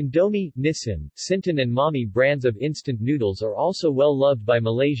available. Indomie, Nissin, Sinton and Mami brands of instant noodles are also well loved by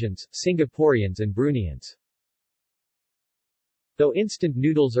Malaysians, Singaporeans and Bruneians. Though instant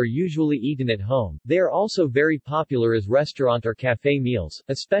noodles are usually eaten at home, they are also very popular as restaurant or café meals,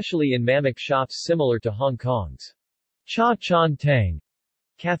 especially in mamak shops similar to Hong Kong's Cha Chan Tang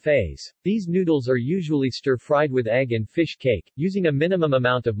cafes. These noodles are usually stir-fried with egg and fish cake, using a minimum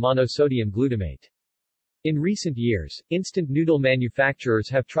amount of monosodium glutamate. In recent years, instant noodle manufacturers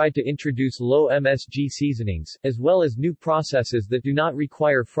have tried to introduce low MSG seasonings, as well as new processes that do not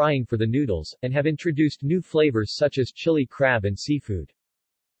require frying for the noodles, and have introduced new flavors such as chili crab and seafood.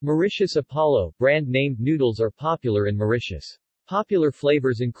 Mauritius Apollo brand-named noodles are popular in Mauritius. Popular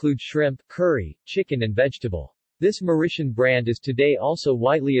flavors include shrimp, curry, chicken and vegetable. This Mauritian brand is today also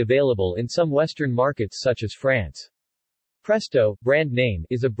widely available in some Western markets such as France. Presto, brand name,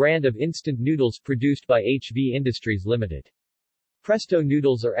 is a brand of instant noodles produced by HV Industries Limited. Presto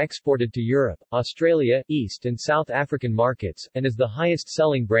noodles are exported to Europe, Australia, East and South African markets, and is the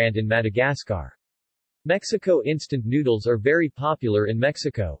highest-selling brand in Madagascar. Mexico instant noodles are very popular in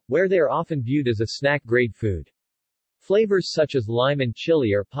Mexico, where they are often viewed as a snack-grade food. Flavors such as lime and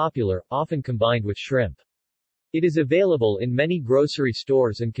chili are popular, often combined with shrimp. It is available in many grocery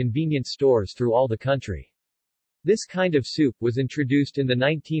stores and convenience stores through all the country. This kind of soup was introduced in the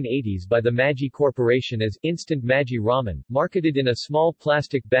 1980s by the Maggi Corporation as Instant Maggi Ramen, marketed in a small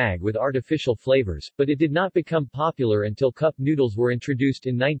plastic bag with artificial flavors, but it did not become popular until cup noodles were introduced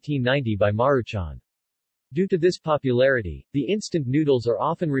in 1990 by Maruchan. Due to this popularity, the instant noodles are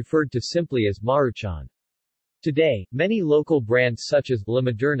often referred to simply as Maruchan. Today, many local brands such as La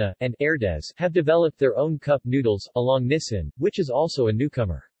Moderna and Herdez have developed their own cup noodles, along Nissin, which is also a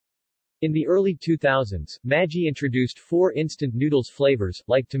newcomer. In the early 2000s, Maggi introduced 4 instant noodles flavors,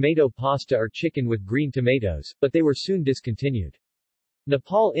 like tomato pasta or chicken with green tomatoes, but they were soon discontinued.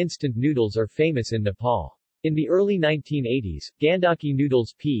 Nepal instant noodles are famous in Nepal. In the early 1980s, Gandaki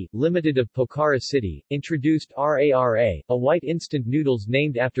Noodles P. Limited of Pokhara City, introduced Rara, a white instant noodles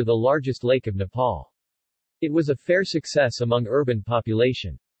named after the largest lake of Nepal. It was a fair success among urban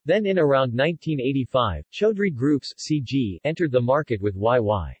population. Then in around 1985, Chaudhry Groups CG entered the market with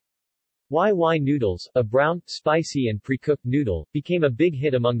YY. YY noodles, a brown, spicy and pre-cooked noodle, became a big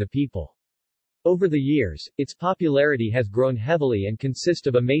hit among the people. Over the years, its popularity has grown heavily and consist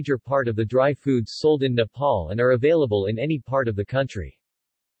of a major part of the dry foods sold in Nepal and are available in any part of the country.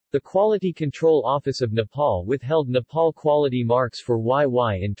 The Quality Control Office of Nepal withheld Nepal quality marks for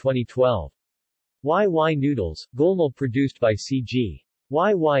YY in 2012. YY noodles, Golmul produced by CG.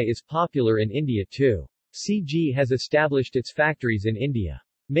 YY is popular in India too. CG has established its factories in India.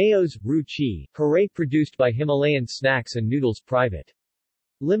 Mayos, Ruchi, Hooray produced by Himalayan Snacks and Noodles Private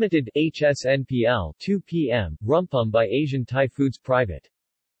Limited, HSNPL 2 PM, Rumpum by Asian Thai Foods Private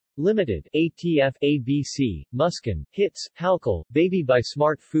Limited, ATF ABC, Muskan, Hits, Halkal, Baby by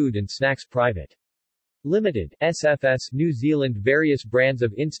Smart Food and Snacks Private Limited, SFS New Zealand. Various brands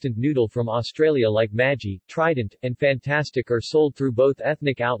of instant noodle from Australia like Maggi, Trident, and Fantastic are sold through both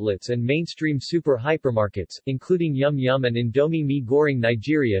ethnic outlets and mainstream super hypermarkets, including Yum Yum and Indomie Mi Goreng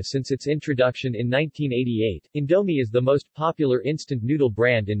Nigeria. Since its introduction in 1988, Indomie is the most popular instant noodle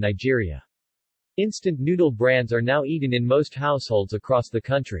brand in Nigeria. Instant noodle brands are now eaten in most households across the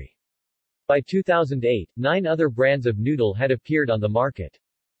country. By 2008, 9 other brands of noodle had appeared on the market.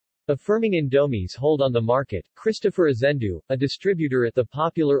 Affirming Indomie's hold on the market, Christopher Azendu, a distributor at the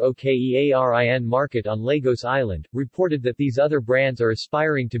popular OKEARIN market on Lagos Island, reported that these other brands are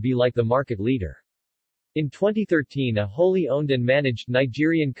aspiring to be like the market leader. In 2013, a wholly owned and managed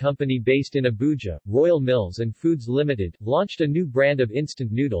Nigerian company based in Abuja, Royal Mills and Foods Limited, launched a new brand of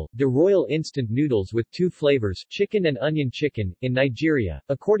instant noodle, De Royal Instant Noodles with 2 flavors, chicken and onion chicken, in Nigeria.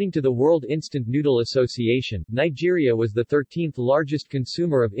 According to the World Instant Noodle Association, Nigeria was the 13th largest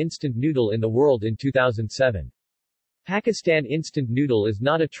consumer of instant noodle in the world in 2007. Pakistan instant noodle is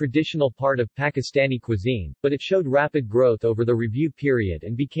not a traditional part of Pakistani cuisine, but it showed rapid growth over the review period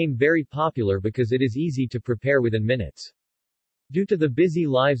and became very popular because it is easy to prepare within minutes. Due to the busy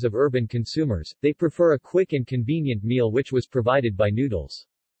lives of urban consumers, they prefer a quick and convenient meal which was provided by noodles.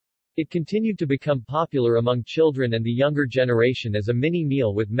 It continued to become popular among children and the younger generation as a mini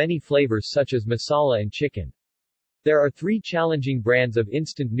meal with many flavors such as masala and chicken. There are 3 challenging brands of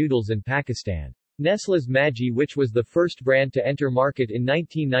instant noodles in Pakistan. Nestlé's Maggi, which was the first brand to enter market in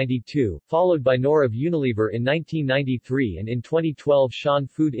 1992, followed by Knorr of Unilever in 1993, and in 2012 Shan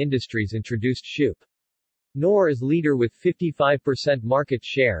Food Industries introduced Shoop. Knorr is leader with 55% market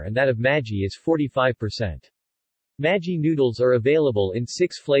share and that of Maggi is 45%. Maggi noodles are available in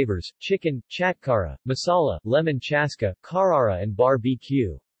 6 flavors: chicken, chatkara, masala, lemon chaska, karara and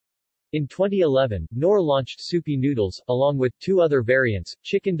barbecue. In 2011, Knorr launched soupy noodles, along with 2 other variants,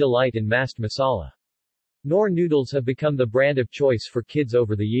 Chicken Delight and Mast Masala. Knorr noodles have become the brand of choice for kids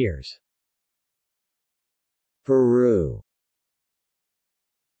over the years. Peru.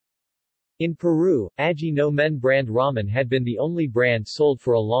 In Peru, Aji no Men brand ramen had been the only brand sold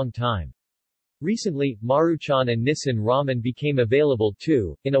for a long time. Recently, Maruchan and Nissin ramen became available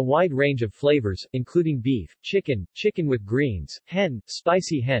too, in a wide range of flavors, including beef, chicken, chicken with greens, hen,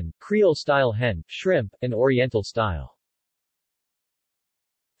 spicy hen, Creole-style hen, shrimp, and Oriental-style.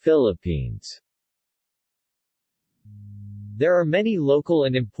 Philippines. There are many local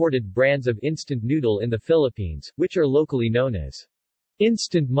and imported brands of instant noodle in the Philippines, which are locally known as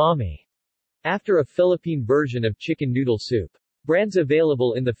Instant Mommy, after a Philippine version of chicken noodle soup. Brands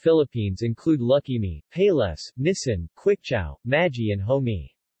available in the Philippines include Lucky Me, Payless, Nissin, Quickchow, Maggi and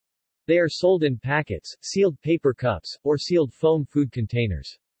Homie. They are sold in packets, sealed paper cups, or sealed foam food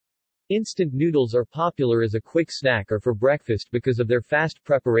containers. Instant noodles are popular as a quick snack or for breakfast because of their fast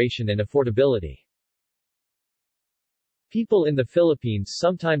preparation and affordability. People in the Philippines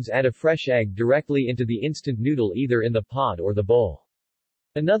sometimes add a fresh egg directly into the instant noodle either in the pot or the bowl.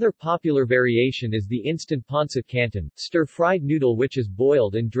 Another popular variation is the instant pancit canton, stir-fried noodle which is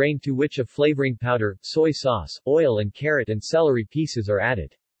boiled and drained, to which a flavoring powder, soy sauce, oil and carrot and celery pieces are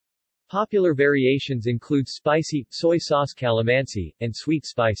added. Popular variations include spicy, soy sauce calamansi, and sweet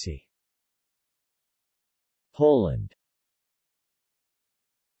spicy. Poland.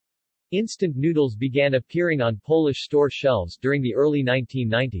 Instant noodles began appearing on Polish store shelves during the early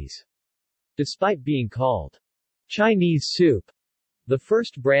 1990s. Despite being called Chinese soup, the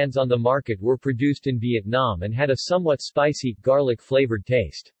first brands on the market were produced in Vietnam and had a somewhat spicy, garlic-flavored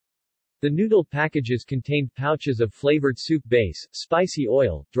taste. The noodle packages contained pouches of flavored soup base, spicy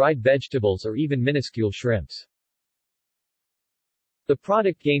oil, dried vegetables or even minuscule shrimps. The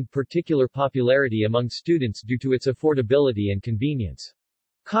product gained particular popularity among students due to its affordability and convenience.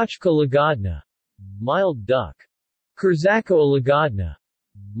 Kochka lagodna, mild duck, Kurzako lagodna,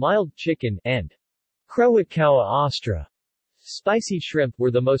 mild chicken, and Krewetkowa ostra, spicy shrimp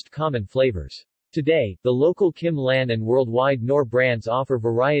were the most common flavors. Today, the local Kim Lan and worldwide Knorr brands offer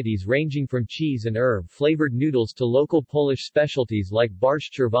varieties ranging from cheese and herb-flavored noodles to local Polish specialties like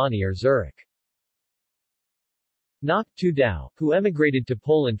Barszcz Czerwony or Zurich. Ngoc Tu Dao, who emigrated to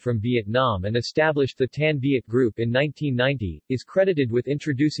Poland from Vietnam and established the Tan Viet Group in 1990, is credited with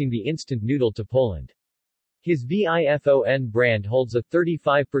introducing the instant noodle to Poland. His VIFON brand holds a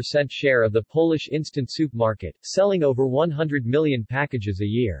 35% share of the Polish instant soup market, selling over 100 million packages a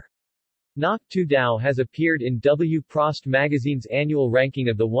year. Ngoc Tu Dao has appeared in W. Prost magazine's annual ranking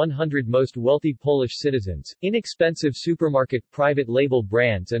of the 100 most wealthy Polish citizens. Inexpensive supermarket private label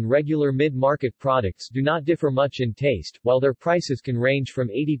brands and regular mid-market products do not differ much in taste, while their prices can range from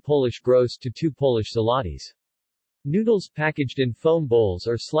 80 Polish grosz to 2 Polish zlotys. Noodles packaged in foam bowls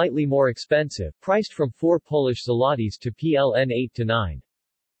are slightly more expensive, priced from 4 Polish zlotys to PLN 8 to 9.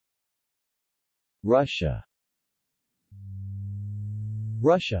 Russia.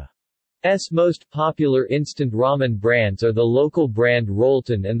 Russia's most popular instant ramen brands are the local brand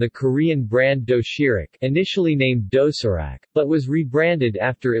Rolton and the Korean brand Doshirak, initially named Dosarak, but was rebranded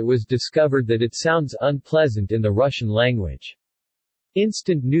after it was discovered that it sounds unpleasant in the Russian language.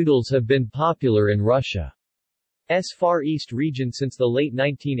 Instant noodles have been popular in Russia's Far East region since the late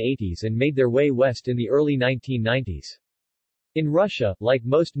 1980s and made their way west in the early 1990s. In Russia, like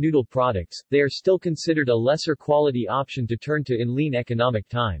most noodle products, they are still considered a lesser quality option to turn to in lean economic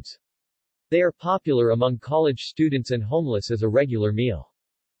times. They are popular among college students and homeless as a regular meal.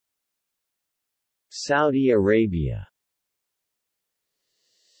 Saudi Arabia.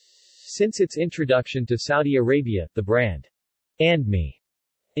 Since its introduction to Saudi Arabia, the brand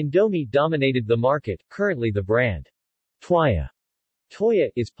Indomie dominated the market. Currently the brand Twaya Toya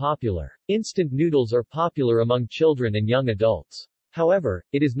is popular. Instant noodles are popular among children and young adults. However,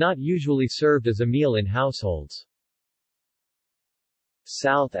 it is not usually served as a meal in households.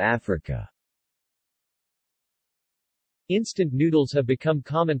 South Africa. Instant noodles have become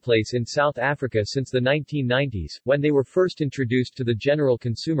commonplace in South Africa since the 1990s, when they were first introduced to the general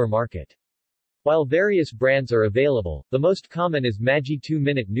consumer market. While various brands are available, the most common is Maggi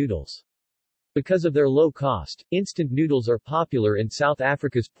 2-minute noodles. Because of their low cost, instant noodles are popular in South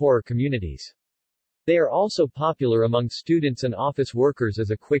Africa's poorer communities. They are also popular among students and office workers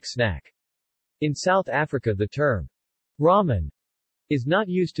as a quick snack. In South Africa, the term ramen is not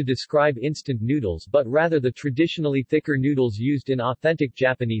used to describe instant noodles but rather the traditionally thicker noodles used in authentic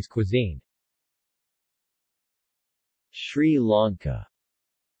Japanese cuisine. Sri Lanka.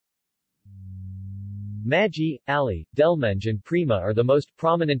 Maggi, Ali, Delmenge and Prima are the most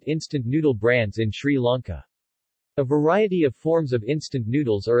prominent instant noodle brands in Sri Lanka. A variety of forms of instant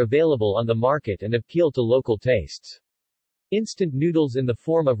noodles are available on the market and appeal to local tastes. Instant noodles in the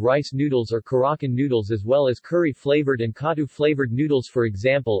form of rice noodles or Karakan noodles as well as curry-flavored and kadu-flavored noodles for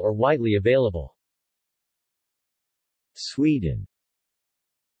example are widely available. Sweden.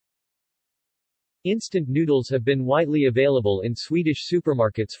 Instant noodles have been widely available in Swedish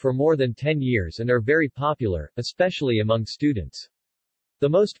supermarkets for more than 10 years and are very popular, especially among students. The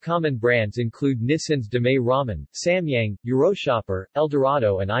most common brands include Nissin's Dame Ramen, Samyang, Euroshopper,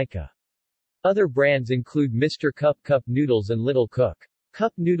 Eldorado and Ica. Other brands include Mr. Cup noodles and Little Cook.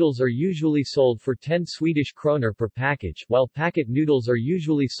 Cup noodles are usually sold for 10 Swedish kroner per package, while packet noodles are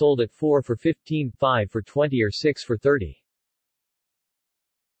usually sold at 4 for 15, 5 for 20 or 6 for 30.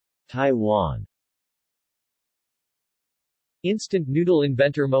 Taiwan. Instant noodle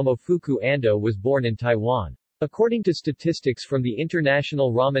inventor Momofuku Ando was born in Taiwan. According to statistics from the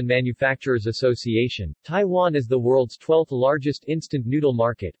International Ramen Manufacturers Association, Taiwan is the world's 12th largest instant noodle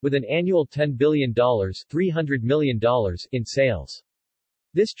market, with an annual $10 billion $300 million in sales.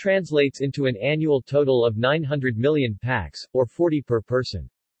 This translates into an annual total of 900 million packs, or 40 per person.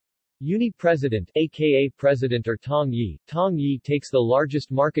 Uni-President, aka President or Tong Yi takes the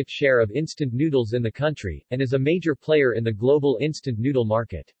largest market share of instant noodles in the country, and is a major player in the global instant noodle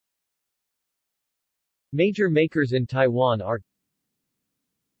market. Major makers in Taiwan are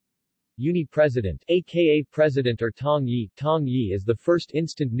Uni-President, aka President or Tong Yi is the first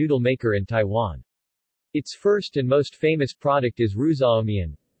instant noodle maker in Taiwan. Its first and most famous product is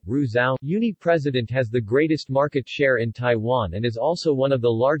Ruzaomian. Uni-President has the greatest market share in Taiwan and is also one of the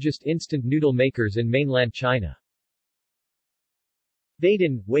largest instant noodle makers in mainland China.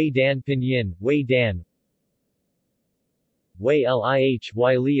 Weidan, Wei Dan Pinyin, Wei Dan, Wei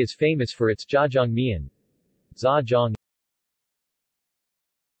Li is famous for its Jjajangmian, Zhajang.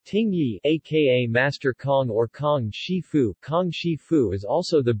 Tingyi, aka Master Kong or Kong Shifu is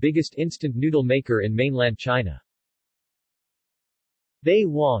also the biggest instant noodle maker in mainland China. Wei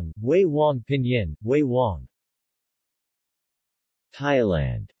Wang Pinyin, Wei Wang.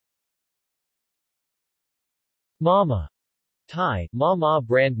 Thailand. Mama. Thai, Mama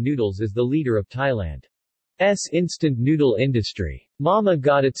brand noodles is the leader of Thailand's instant noodle industry. Mama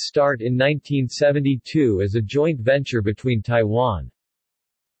got its start in 1972 as a joint venture between Taiwan's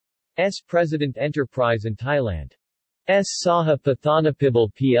President Enterprise and Thailand's Saha Pathanapibal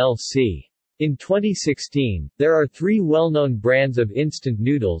plc. In 2016, there are 3 well-known brands of instant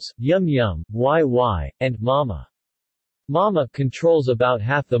noodles, Yum Yum, YY, and Mama. Mama controls about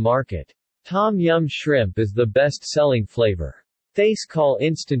half the market. Tom Yum shrimp is the best-selling flavor. Thais call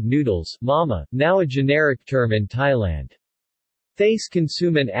instant noodles Mama, now a generic term in Thailand. Thais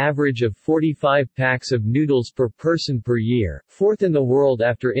consume an average of 45 packs of noodles per person per year, fourth in the world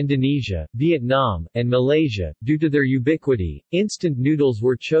after Indonesia, Vietnam, and Malaysia. Due to their ubiquity, instant noodles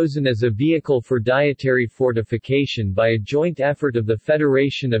were chosen as a vehicle for dietary fortification by a joint effort of the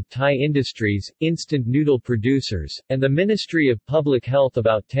Federation of Thai Industries, Instant Noodle Producers, and the Ministry of Public Health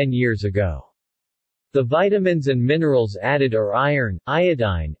about 10 years ago. The vitamins and minerals added are iron,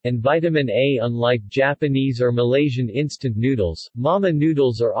 iodine, and vitamin A. Unlike Japanese or Malaysian instant noodles, Mama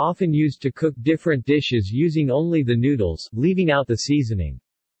noodles are often used to cook different dishes using only the noodles, leaving out the seasoning.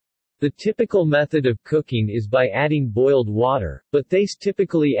 The typical method of cooking is by adding boiled water, but they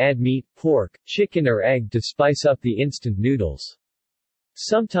typically add meat, pork, chicken or egg to spice up the instant noodles.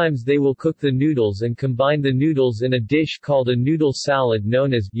 Sometimes they will cook the noodles and combine the noodles in a dish called a noodle salad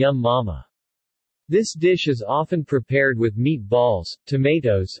known as Yum Mama. This dish is often prepared with meatballs,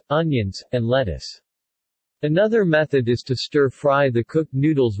 tomatoes, onions, and lettuce. Another method is to stir-fry the cooked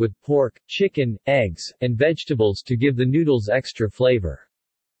noodles with pork, chicken, eggs, and vegetables to give the noodles extra flavor.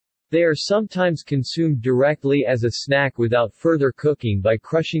 They are sometimes consumed directly as a snack without further cooking by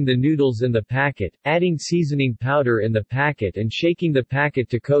crushing the noodles in the packet, adding seasoning powder in the packet and shaking the packet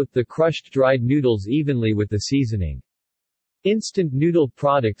to coat the crushed dried noodles evenly with the seasoning. Instant noodle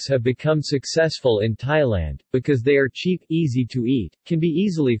products have become successful in Thailand, because they are cheap, easy to eat, can be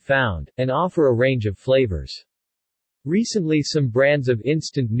easily found, and offer a range of flavors. Recently some brands of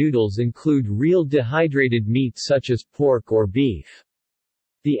instant noodles include real dehydrated meat such as pork or beef.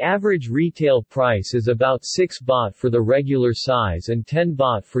 The average retail price is about 6 baht for the regular size and 10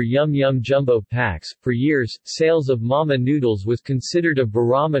 baht for Yum Yum jumbo packs. For years, sales of mama noodles was considered a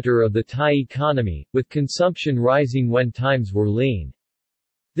barometer of the Thai economy, with consumption rising when times were lean.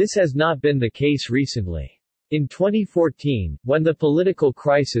 This has not been the case recently. In 2014, when the political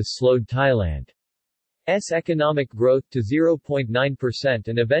crisis slowed Thailand's economic growth to 0.9%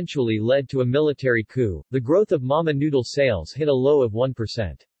 and eventually led to a military coup, the growth of mama noodle sales hit a low of 1%.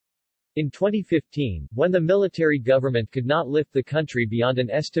 In 2015, when the military government could not lift the country beyond an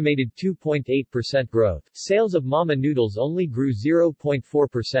estimated 2.8% growth, sales of mama noodles only grew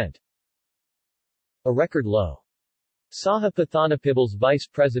 0.4%, a record low. Saha Pathanapibal's vice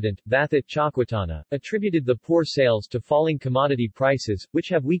president, Vathit Chakwatana, attributed the poor sales to falling commodity prices, which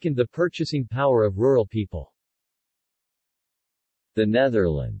have weakened the purchasing power of rural people. The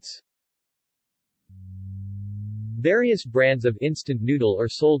Netherlands. Various brands of instant noodle are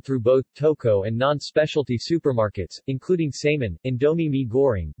sold through both toko and non-specialty supermarkets, including Saemin, Indomie Mee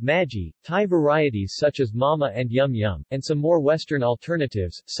Goreng, Maggi, Thai varieties such as Mama and Yum Yum, and some more Western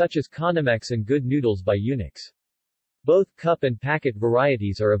alternatives, such as Konimex and Good Noodles by Unix. Both cup and packet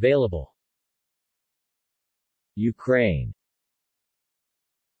varieties are available. Ukraine.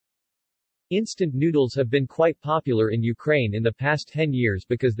 Instant noodles have been quite popular in Ukraine in the past 10 years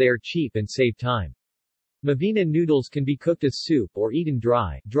because they are cheap and save time. Mavina noodles can be cooked as soup or eaten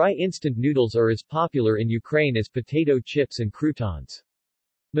dry. Dry instant noodles are as popular in Ukraine as potato chips and croutons.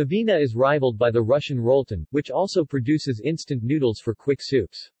 Mavina is rivaled by the Russian rolton, which also produces instant noodles for quick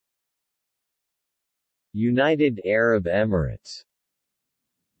soups. United Arab Emirates.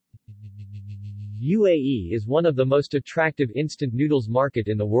 UAE is one of the most attractive instant noodles market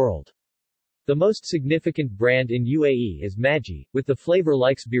in the world. The most significant brand in UAE is Maggi, with the flavor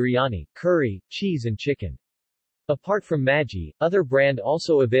likes biryani, curry, cheese and chicken. Apart from Maggi, other brand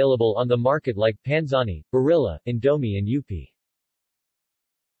also available on the market like Panzani, Barilla, Indomie and Yupi.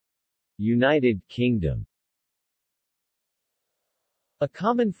 United Kingdom. A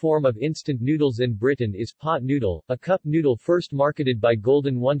common form of instant noodles in Britain is pot noodle, a cup noodle first marketed by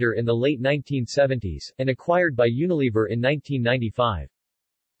Golden Wonder in the late 1970s, and acquired by Unilever in 1995.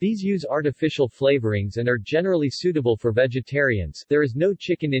 These use artificial flavorings and are generally suitable for vegetarians. There is no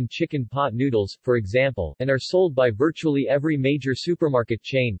chicken in chicken pot noodles, for example, and are sold by virtually every major supermarket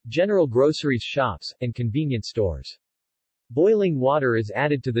chain, general groceries shops, and convenience stores. Boiling water is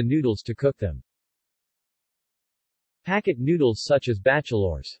added to the noodles to cook them. Packet noodles such as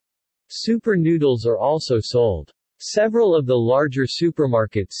Bachelor's Super Noodles are also sold. Several of the larger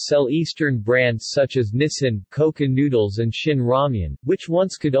supermarkets sell Eastern brands such as Nissin, Coca Noodles and Shin Ramyeon, which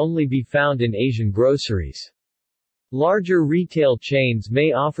once could only be found in Asian groceries. Larger retail chains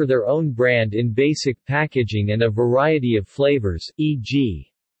may offer their own brand in basic packaging and a variety of flavors,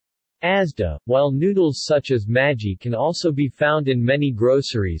 e.g. Asda, while noodles such as Maggi can also be found in many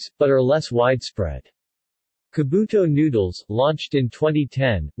groceries, but are less widespread. Kabuto Noodles, launched in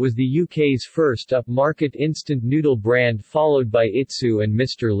 2010, was the UK's first upmarket instant noodle brand followed by Itsu and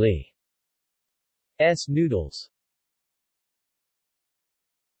Mr. Lee's Noodles.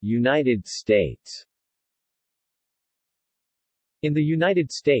 United States. In the United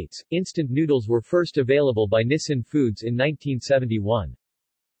States, instant noodles were first available by Nissin Foods in 1971.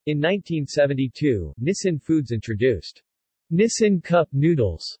 In 1972, Nissin Foods introduced Nissin Cup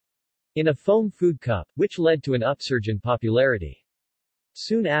Noodles in a foam food cup, which led to an upsurge in popularity.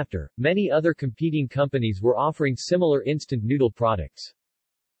 Soon after, many other competing companies were offering similar instant noodle products.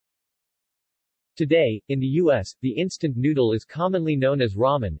 Today, in the U.S., the instant noodle is commonly known as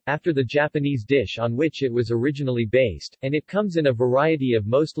ramen, after the Japanese dish on which it was originally based, and it comes in a variety of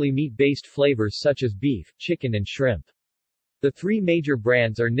mostly meat-based flavors such as beef, chicken and shrimp. The three major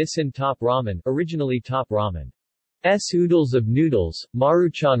brands are Nissin Top Ramen, originally Top Ramen, Oodles of Noodles,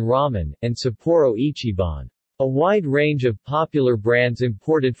 Maruchan Ramen, and Sapporo Ichiban. A wide range of popular brands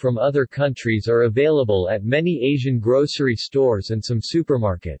imported from other countries are available at many Asian grocery stores and some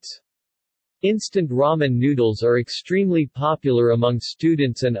supermarkets. Instant ramen noodles are extremely popular among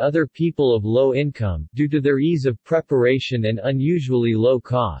students and other people of low income, due to their ease of preparation and unusually low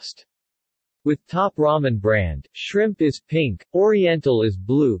cost. With top ramen brand, shrimp is pink, oriental is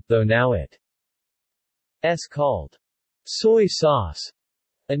blue, though now it's called soy sauce.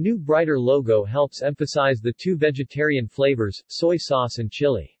 A new brighter logo helps emphasize the two vegetarian flavors, soy sauce and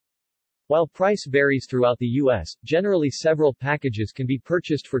chili. While price varies throughout the U.S., generally several packages can be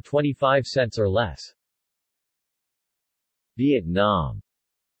purchased for 25 cents or less. Vietnam.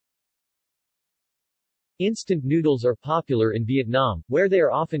 Instant noodles are popular in Vietnam, where they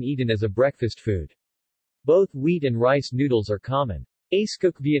are often eaten as a breakfast food. Both wheat and rice noodles are common.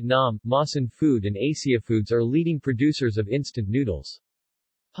 Cook Vietnam, Masan Food and Asia Foods are leading producers of instant noodles.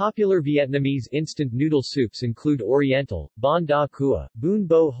 Popular Vietnamese instant noodle soups include Oriental, Bon Da Cua, Bun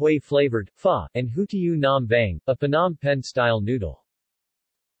Bo Hue flavored, Pho, and Hue Tiu Nam Vang, a Phnom Penh-style noodle.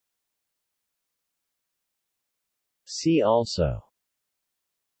 See also: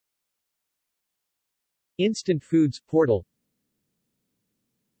 Instant Foods Portal,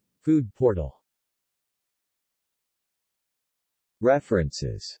 Food Portal.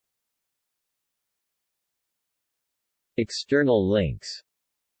 References. External links.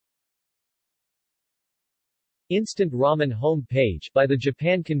 Instant Ramen Home Page by the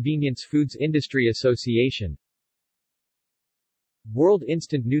Japan Convenience Foods Industry Association. World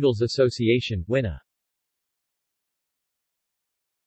Instant Noodles Association, WINA.